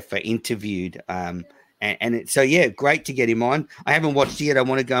Joseph Pfeiffer interviewed. So great to get him on. I haven't watched it yet. I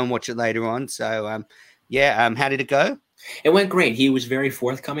want to go and watch it later on. So how did it go? It went great. He was very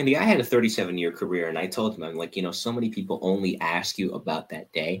forthcoming. The guy had a 37-year career, and I told him, I'm like, so many people only ask you about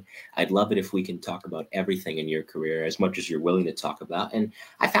that day. I'd love it if we can talk about everything in your career as much as you're willing to talk about. And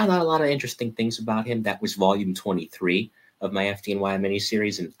I found out a lot of interesting things about him. That was volume 23 of my FDNY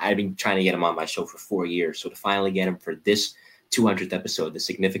miniseries, and I've been trying to get him on my show for 4 years. So to finally get him for this 200th episode, the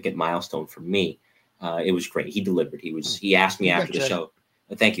significant milestone for me, it was great. He delivered. He asked me after the show.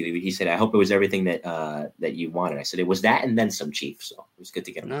 Thank you. He said, I hope it was everything that you wanted. I said, it was that and then some, Chief. So it was good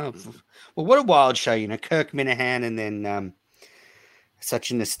to get him. Well, what a wild show, Kirk Minahan and then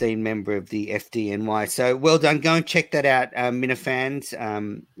such an esteemed member of the FDNY. So well done. Go and check that out, Minifans.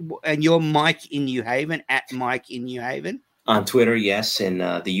 And you're Mike in New Haven, at Mike in New Haven. On Twitter, yes, and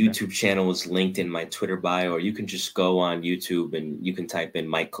the YouTube channel is linked in my Twitter bio, or you can just go on YouTube and you can type in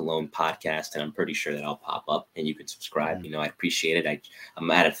Mike Cologne podcast, and I'm pretty sure that I'll pop up, and you can subscribe. I appreciate it. I'm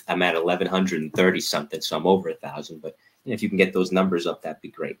at 1,130 something, so I'm over 1,000. But if you can get those numbers up, that'd be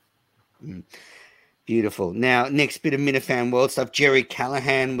great. Beautiful. Now, next bit of Minifan World stuff. Jerry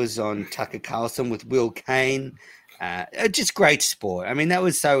Callahan was on Tucker Carlson with Will Kane. Just great sport. I mean, that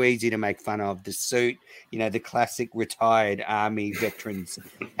was so easy to make fun of. The suit, the classic retired Army veterans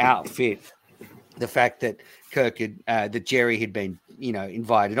outfit. The fact that that Jerry had been,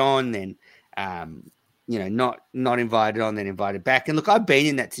 invited on, then, not invited on, then invited back. And look, I've been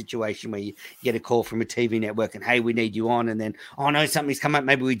in that situation where you get a call from a TV network and, hey, we need you on. And then, oh, no, something's come up.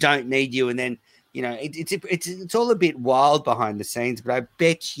 Maybe we don't need you. And then, it's all a bit wild behind the scenes, but I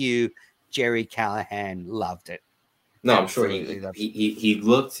bet you Jerry Callahan loved it. No, I'm sure he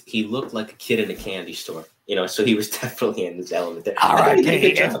looked like a kid in a candy store, so he was definitely in his element there.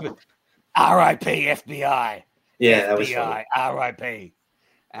 R.I.P. FBI. Yeah, that was funny. R.I.P.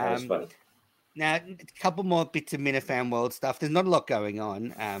 That was funny. Now, a couple more bits of Minifan World stuff. There's not a lot going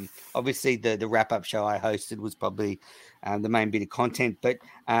on. Obviously, the wrap-up show I hosted was probably the main bit of content. But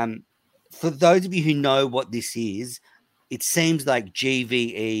for those of you who know what this is, it seems like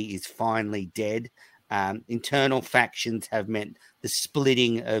GVE is finally dead. Internal factions have meant the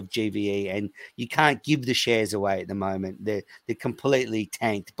splitting of GVE, and you can't give the shares away at the moment. They're completely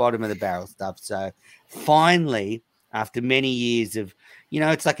tanked, bottom of the barrel stuff. So finally, after many years of,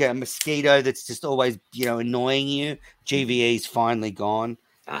 it's like a mosquito that's just always, annoying you, GVE's finally gone.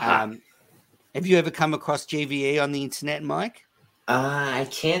 Have you ever come across GVE on the internet, Mike? I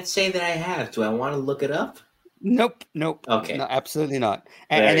can't say that I have. Do I want to look it up? Nope. Okay. No, absolutely not.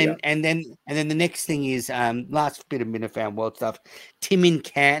 And then the next thing is last bit of Minifan World stuff. Tim in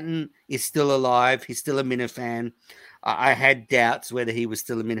Canton is still alive. He's still a Minifan. I had doubts whether he was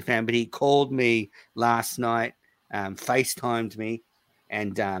still a Minifan, but he called me last night, FaceTimed me,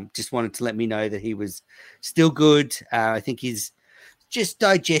 and just wanted to let me know that he was still good. I think he's just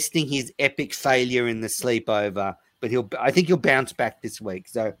digesting his epic failure in the sleepover, but I think he'll bounce back this week.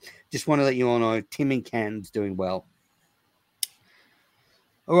 So just want to let you all know Tim in Canton's doing well.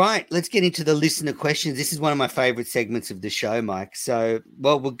 All right, let's get into the listener questions. This is one of my favorite segments of the show, Mike. So,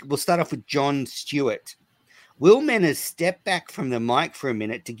 we'll start off with John Stewart. Will Menners step back from the mic for a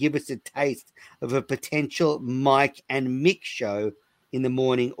minute to give us a taste of a potential Mike and Mick show in the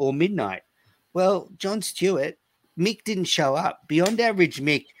morning or midnight? Well, John Stewart, Mick didn't show up. Beyond average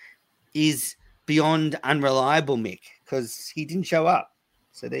Mick is beyond unreliable Mick because he didn't show up.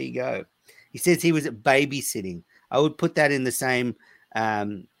 So there you go. He says he was at babysitting. I would put that in the same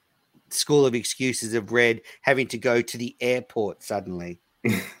school of excuses of Red having to go to the airport suddenly.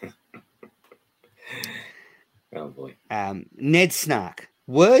 Oh, boy. Ned Snark.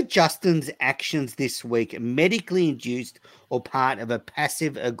 Were Justin's actions this week medically induced or part of a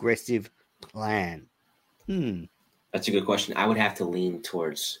passive-aggressive plan? That's a good question. I would have to lean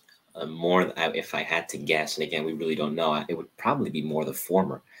towards more, if I had to guess. And again, we really don't know. It would probably be more the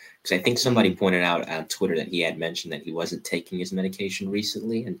former. Because I think somebody pointed out on Twitter that he had mentioned that he wasn't taking his medication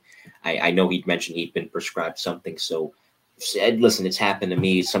recently. And I know he'd mentioned he'd been prescribed something. So listen, it's happened to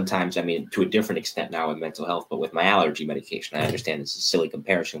me sometimes, to a different extent now with mental health, but with my allergy medication. I understand it's a silly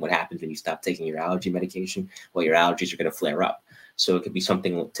comparison. What happens when you stop taking your allergy medication? Well, your allergies are going to flare up. So it could be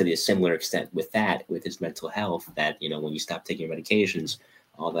something to the similar extent with that, with his mental health, that, when you stop taking your medications,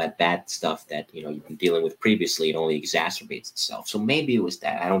 all that bad stuff that, you've been dealing with previously, it only exacerbates itself. So maybe it was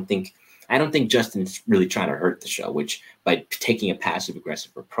that. I don't think Justin's really trying to hurt the show, which by taking a passive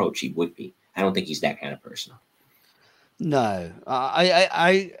aggressive approach, he would be. I don't think he's that kind of person. No,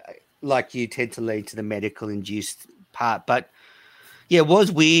 I like you tend to lead to the medical induced part, but yeah, it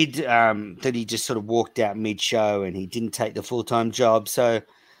was weird that he just sort of walked out mid-show and he didn't take the full-time job. So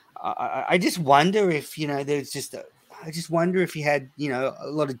I just wonder if, I just wonder if he had, a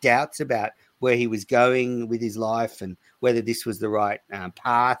lot of doubts about where he was going with his life and whether this was the right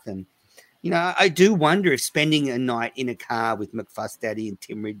path. And, I do wonder if spending a night in a car with McFuss Daddy and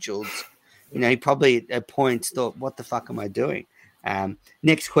Tim Richards, he probably at points thought, what the fuck am I doing?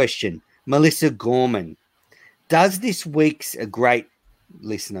 Next question, Melissa Gorman. Does this week's a great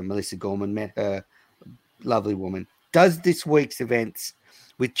listener, Melissa Gorman, met her lovely woman. Does this week's events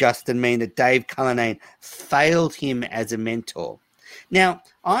with Justin mean that Dave Cullinane failed him as a mentor? Now,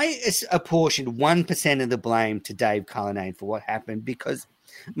 I apportioned 1% of the blame to Dave Cullinane for what happened because,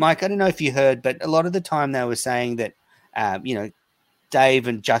 Mike, I don't know if you heard, but a lot of the time they were saying that, Dave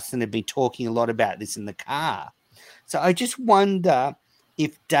and Justin had been talking a lot about this in the car. So I just wonder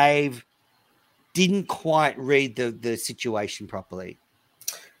if Dave didn't quite read the situation properly.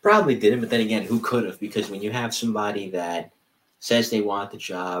 Probably didn't, but then again, who could have? Because when you have somebody that says they want the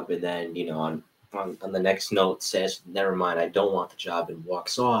job and then, on the next note says, never mind, I don't want the job and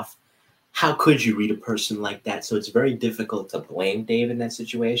walks off, how could you read a person like that? So it's very difficult to blame Dave in that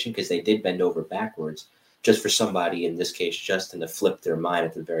situation because they did bend over backwards just for somebody, in this case, Justin, to flip their mind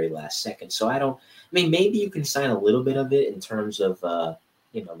at the very last second. So maybe you can sign a little bit of it in terms of,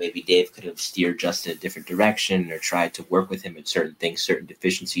 maybe Dave could have steered Justin a different direction or tried to work with him at certain things, certain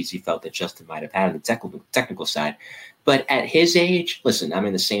deficiencies he felt that Justin might have had on the technical side. But at his age, listen, I'm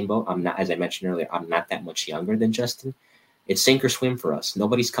in the same boat. I'm not, as I mentioned earlier, I'm not that much younger than Justin. It's sink or swim for us.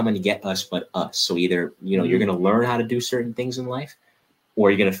 Nobody's coming to get us but us. So either, you're going to learn how to do certain things in life, or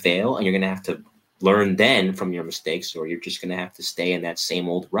you're going to fail and you're going to have to learn then from your mistakes, or you're just going to have to stay in that same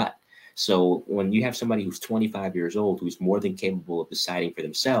old rut. So when you have somebody who's 25 years old, who's more than capable of deciding for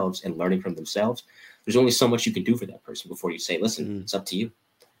themselves and learning from themselves, there's only so much you can do for that person before you say, listen, it's up to you.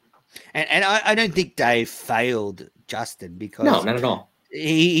 And I don't think Dave failed Justin because no, not at all.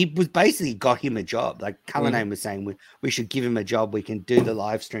 He was basically got him a job. Like Cullinane was saying, we should give him a job. We can do the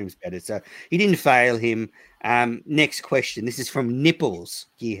live streams better. So he didn't fail him. Next question. This is from Nipples,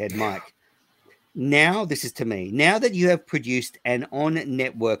 Gearhead Mike. Now, this is to me. Now that you have produced an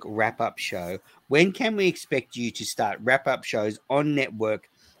on-network wrap-up show, when can we expect you to start wrap-up shows on network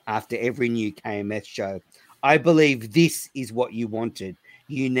after every new KMS show? I believe this is what you wanted.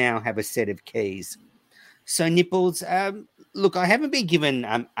 You now have a set of keys. So, Nipples, look, I haven't been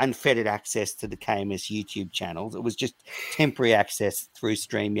given unfettered access to the KMS YouTube channels. It was just temporary access through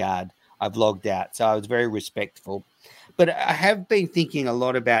StreamYard. I've logged out, so I was very respectful. But I have been thinking a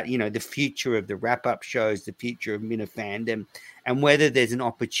lot about, the future of the wrap-up shows, the future of Minifandom, and whether there's an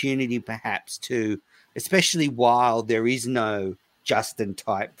opportunity perhaps to, especially while there is no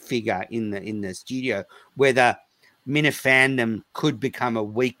Justin-type figure in the studio, whether Minifandom could become a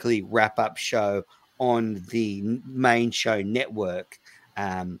weekly wrap-up show on the main show network.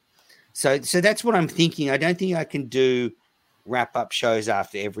 So that's what I'm thinking. I don't think I can do wrap-up shows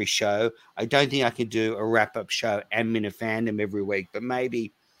after every show. I don't think I can do a wrap-up show and Minifandom every week, but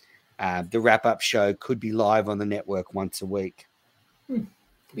maybe the wrap-up show could be live on the network once a week.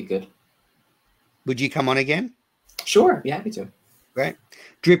 Be good. Would you come on again? Sure, be happy to. Great.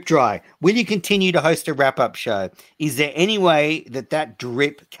 Drip Dry, will you continue to host a wrap-up show? Is there any way that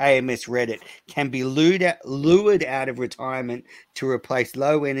Drip KMS Reddit can be lured out of retirement to replace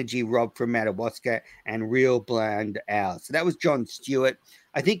low-energy Rob from Madawaska and Real Blind Owl? So that was John Stewart.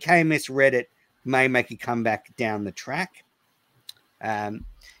 I think KMS Reddit may make a comeback down the track.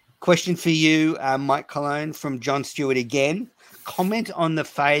 Question for you, Mike Colon, from John Stewart again. Comment on the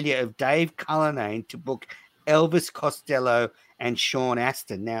failure of Dave Cullinane to book Elvis Costello and Sean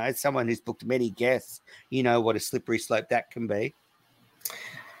Astin. Now, as someone who's booked many guests, you know what a slippery slope that can be.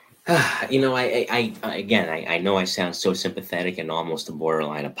 I know I sound so sympathetic and almost a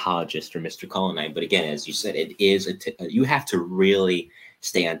borderline apologist for Mr. Cullinane, but again, as you said, it is you have to really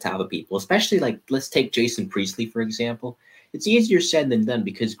stay on top of people, especially let's take Jason Priestley, for example. It's easier said than done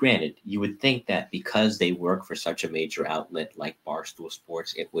because, granted, you would think that because they work for such a major outlet like Barstool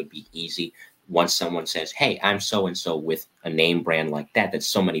Sports, it would be easy. Once someone says, hey, I'm so-and-so with a name brand like that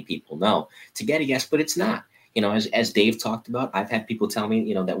so many people know, to get a guest, but it's not. As Dave talked about, I've had people tell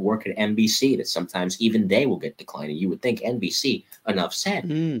me, that work at NBC that sometimes even they will get declined. And you would think NBC, enough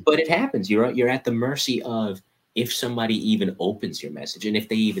said. But it happens. You're at the mercy of if somebody even opens your message and if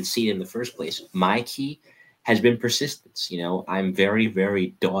they even see it in the first place. My key has been persistence. I'm very,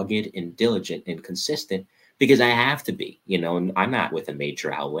 very dogged and diligent and consistent. Because I have to be, and I'm not with a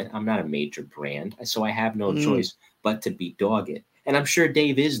major outlet. I'm not a major brand. So I have no choice but to be dogged. And I'm sure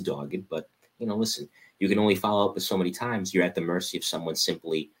Dave is dogged, but, listen, you can only follow up with so many times. You're at the mercy of someone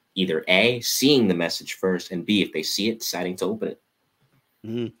simply either A, seeing the message first, and B, if they see it, deciding to open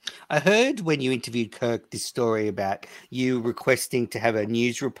it. I heard when you interviewed Kirk this story about you requesting to have a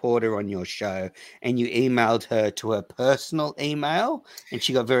news reporter on your show and you emailed her to her personal email and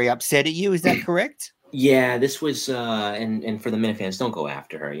she got very upset at you. Is that correct? Yeah, this was, and for the Minifans, don't go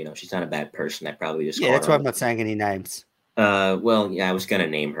after her. She's not a bad person. I probably just that's why I'm not saying any names. Well, yeah, I was gonna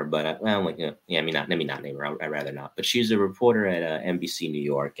name her, but let me not name her. I'd rather not. But she's a reporter at NBC New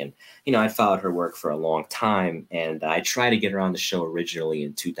York, and I followed her work for a long time, and I tried to get her on the show originally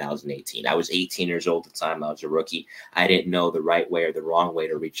in 2018. I was 18 years old at the time. I was a rookie. I didn't know the right way or the wrong way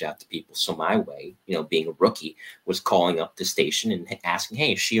to reach out to people. So my way, being a rookie, was calling up the station and asking,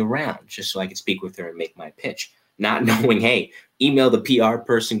 "Hey, is she around?" Just so I could speak with her and make my pitch. Not knowing, hey, email the PR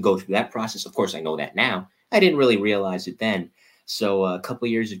person, go through that process. Of course, I know that now. I didn't really realize it then. So a couple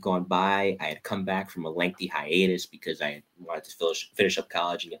of years had gone by. I had come back from a lengthy hiatus because I wanted to finish up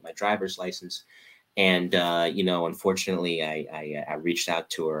college and get my driver's license. And unfortunately, I reached out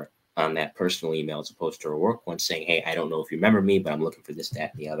to her on that personal email as opposed to her work one, saying, "Hey, I don't know if you remember me, but I'm looking for this,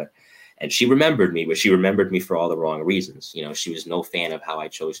 that, and the other." And she remembered me, but she remembered me for all the wrong reasons. She was no fan of how I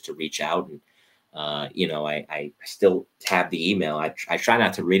chose to reach out. And I still have the email. I try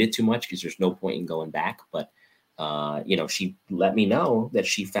not to read it too much because there's no point in going back. But she let me know that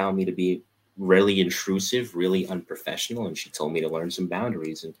she found me to be really intrusive, really unprofessional, and she told me to learn some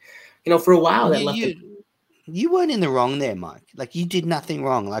boundaries. And for a while that left. You weren't in the wrong there, Mike. Like, you did nothing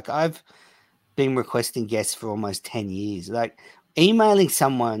wrong. Like, I've been requesting guests for almost 10 years. Like, emailing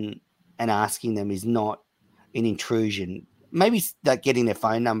someone and asking them is not an intrusion. Maybe like getting their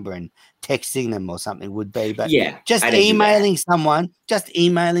phone number and texting them or something would be, but just emailing someone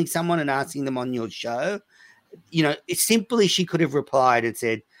and asking them on your show, it's simply, she could have replied and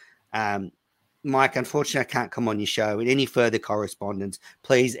said, Mike, unfortunately, I can't come on your show. With any further correspondence,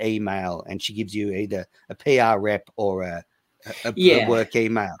 please email. And she gives you either a PR rep or a work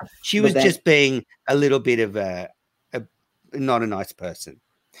email. She was just being a little bit of a not a nice person.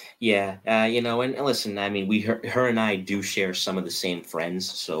 Yeah, and listen, I mean, her and I do share some of the same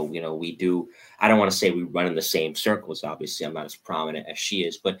friends. So, we do, I don't want to say we run in the same circles. Obviously, I'm not as prominent as she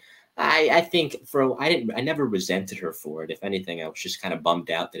is, but I think I never resented her for it. If anything, I was just kind of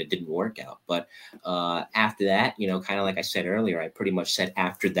bummed out that it didn't work out. But after that, kind of like I said earlier, I pretty much said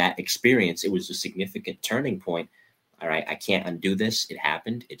after that experience, it was a significant turning point. All right, I can't undo this. It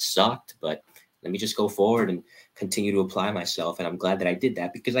happened. It sucked, but let me just go forward and continue to apply myself. And I'm glad that I did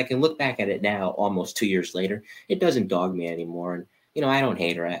that because I can look back at it now, almost 2 years later. It doesn't dog me anymore. And, I don't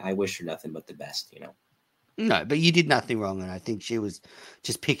hate her. I wish her nothing but the best, No, but you did nothing wrong. And I think she was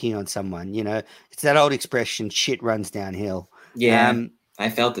just picking on someone, it's that old expression, shit runs downhill. Yeah, I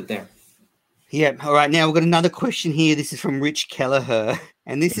felt it there. Yeah. All right. Now we've got another question here. This is from Rich Kelleher.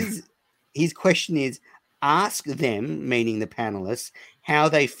 And his question is, ask them, meaning the panelists, how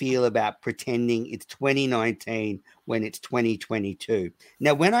they feel about pretending it's 2019 when it's 2022.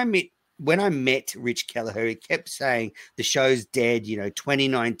 Now, when I met Rich Kelleher, he kept saying the show's dead.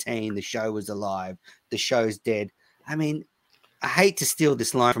 2019, the show was alive. The show's dead. I mean, I hate to steal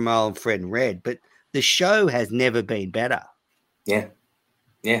this line from my old friend Red, but the show has never been better. Yeah.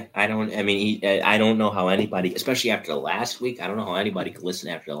 Yeah, I don't know how anybody, especially after the last week, I don't know how anybody could listen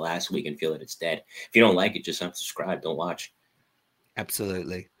after the last week and feel that it's dead. If you don't like it, just unsubscribe. Don't watch.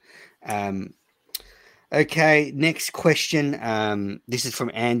 Absolutely. Okay, next question. This is from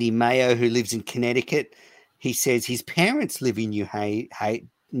Andy Mayo, who lives in Connecticut. He says his parents live in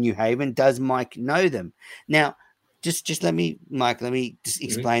New Haven. Does Mike know them? Now, just let me just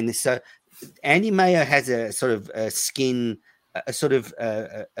explain this. So Andy Mayo has a sort of a skin, a sort of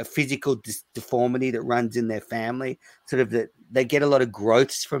a physical deformity that runs in their family, sort of that they get a lot of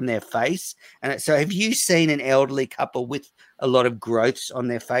growths from their face. And so have you seen an elderly couple with a lot of growths on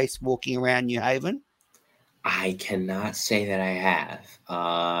their face walking around New Haven? I cannot say that I have.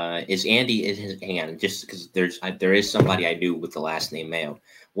 Hang on, just because there is somebody I knew with the last name Mayo.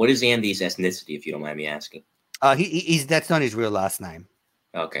 What is Andy's ethnicity, if you don't mind me asking? He's that's not his real last name.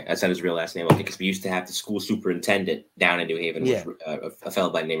 Okay, that's not his real last name. Okay, because we used to have the school superintendent down in New Haven, a fellow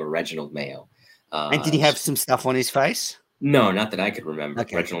by the name of Reginald Mayo. And did he have some stuff on his face? No, not that I could remember.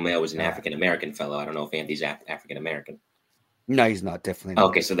 Okay. Reginald Mayo was an African-American fellow. I don't know if Andy's African-American. No, he's not. Definitely not.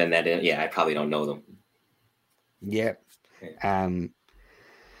 Okay, so then I probably don't know them. Yeah.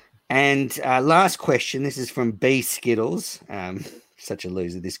 And last question. This is from B Skittles. Such a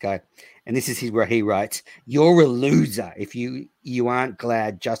loser, this guy. And this is where he writes, "You're a loser if you aren't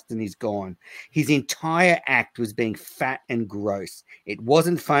glad Justin is gone. His entire act was being fat and gross. It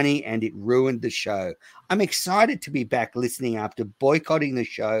wasn't funny and it ruined the show. I'm excited to be back listening after boycotting the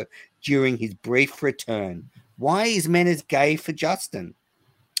show during his brief return. Why is Menace gay for Justin?"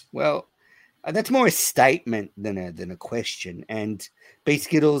 Well, that's more a statement than a question. And B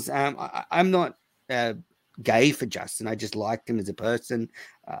Skittles, I'm not gay for Justin. I just liked him as a person.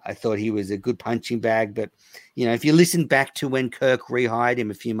 I thought he was a good punching bag. But, if you listen back to when Kirk rehired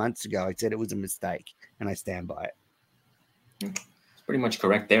him a few months ago, I said it was a mistake, and I stand by it. It's pretty much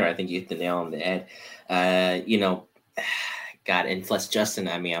correct there. I think you hit the nail on the head. God, and plus Justin,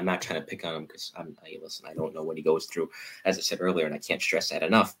 I mean, I'm not trying to pick on him because listen, I don't know what he goes through, as I said earlier, and I can't stress that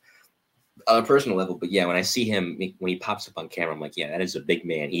enough. On a personal level, but yeah, when I see him, when he pops up on camera, I'm like, yeah, that is a big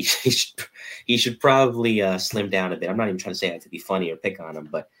man. He should probably slim down a bit. I'm not even trying to say that to be funny or pick on him,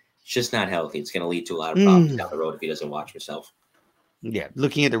 but it's just not healthy. It's going to lead to a lot of problems down the road if he doesn't watch himself. Yeah,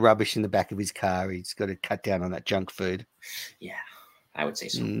 looking at the rubbish in the back of his car, he's got to cut down on that junk food. Yeah, I would say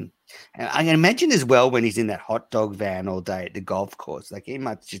so. And I can imagine as well when he's in that hot dog van all day at the golf course, like he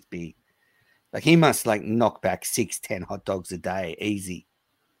must just be, like he must like knock back 6-10 hot dogs a day, easy.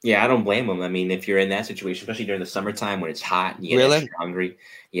 Yeah, I don't blame him. I mean, if you're in that situation, especially during the summertime when it's hot and you get Really? extra hungry,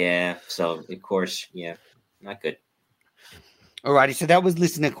 yeah. So of course, yeah, not good. Alrighty, so that was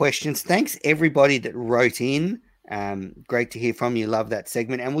listener questions. Thanks everybody that wrote in. Great to hear from you. Love that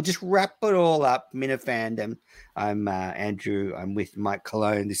segment. And we'll just wrap it all up. Minifandom. I'm Andrew. I'm with Mike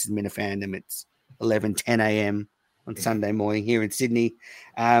Cologne. This is Minifandom. It's 11:10 a.m. on Sunday morning here in Sydney.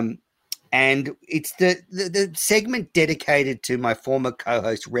 And it's the segment dedicated to my former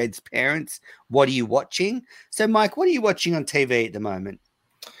co-host Red's parents. What are you watching? So, Mike, what are you watching on TV at the moment?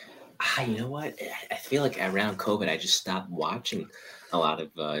 You know what? I feel like around COVID, I just stopped watching a lot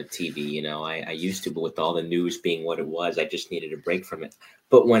of TV. You know, I used to, but with all the news being what it was, I just needed a break from it.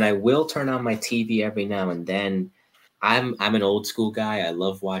 But when I will turn on my TV every now and then, I'm an old school guy. I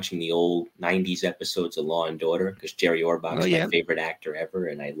love watching the old '90s episodes of Law and Order because Jerry Orbach's my favorite actor ever,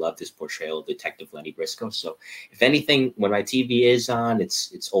 and I love his portrayal of Detective Lenny Briscoe. So, if anything, when my TV is on,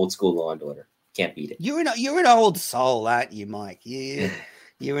 it's old school Law and Order. Can't beat it. You're an old soul, aren't you, Mike? You're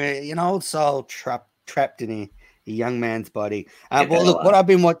an old soul trapped in a young man's body. Well, look, what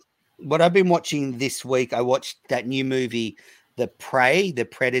I've been watching this week. I watched that new movie, The Prey, the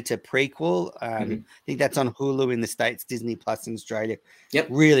Predator prequel. I think that's on Hulu in the States, Disney Plus in Australia. Yep.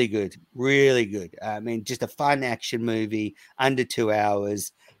 Really good. Really good. I mean, just a fun action movie, under 2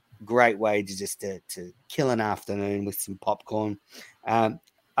 hours. Great way to just to kill an afternoon with some popcorn.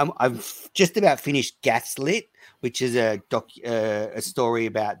 I've just about finished Gaslit, which is a story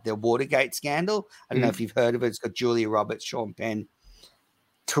about the Watergate scandal. I don't know if you've heard of it. It's got Julia Roberts, Sean Penn.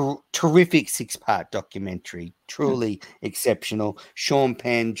 Terrific 6-part documentary, truly exceptional. Sean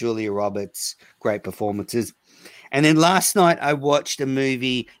Penn, Julia Roberts, great performances. And then last night I watched a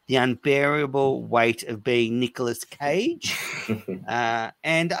movie, The Unbearable Weight of Being Nicolas Cage.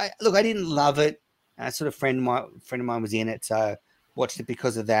 And I didn't love it. A sort of friend of mine was in it, so watched it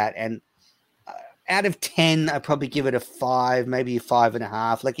because of that. And out of 10, I probably give it a 5, maybe a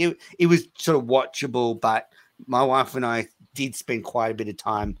 5.5. Like it was sort of watchable, but my wife and I did spend quite a bit of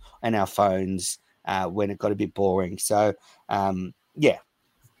time on our phones when it got a bit boring. So, yeah,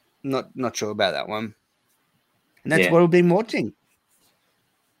 not sure about that one. And that's what we've been watching.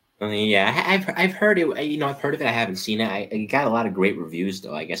 I mean, yeah, I've heard it. You know, I've heard of it. I haven't seen it. I got a lot of great reviews,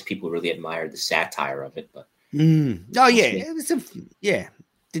 though. I guess people really admired the satire of it. But oh yeah, it was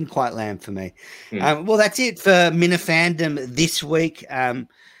didn't quite land for me. Well, that's it for Minifandom this week.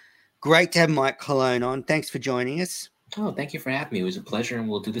 Great to have Mike Cologne on. Thanks for joining us. Oh, thank you for having me. It was a pleasure, and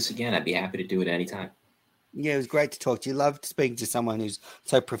we'll do this again. I'd be happy to do it anytime. Yeah, it was great to talk to you. Loved speaking to someone who's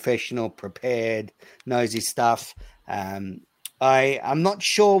so professional, prepared, knows his stuff. I'm not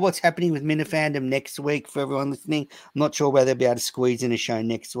sure what's happening with Minifandom next week for everyone listening. I'm not sure whether they'll be able to squeeze in a show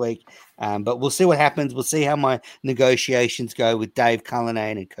next week, but we'll see what happens. We'll see how my negotiations go with Dave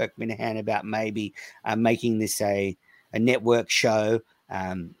Cullinane and Kirk Minahan about maybe making this a network show.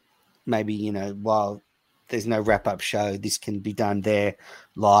 Maybe, you know, while there's no wrap-up show, this can be done there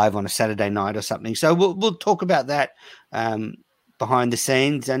live on a Saturday night or something. So we'll talk about that behind the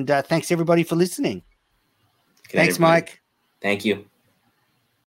scenes. And thanks, everybody, for listening. Thanks, Mike. Thank you.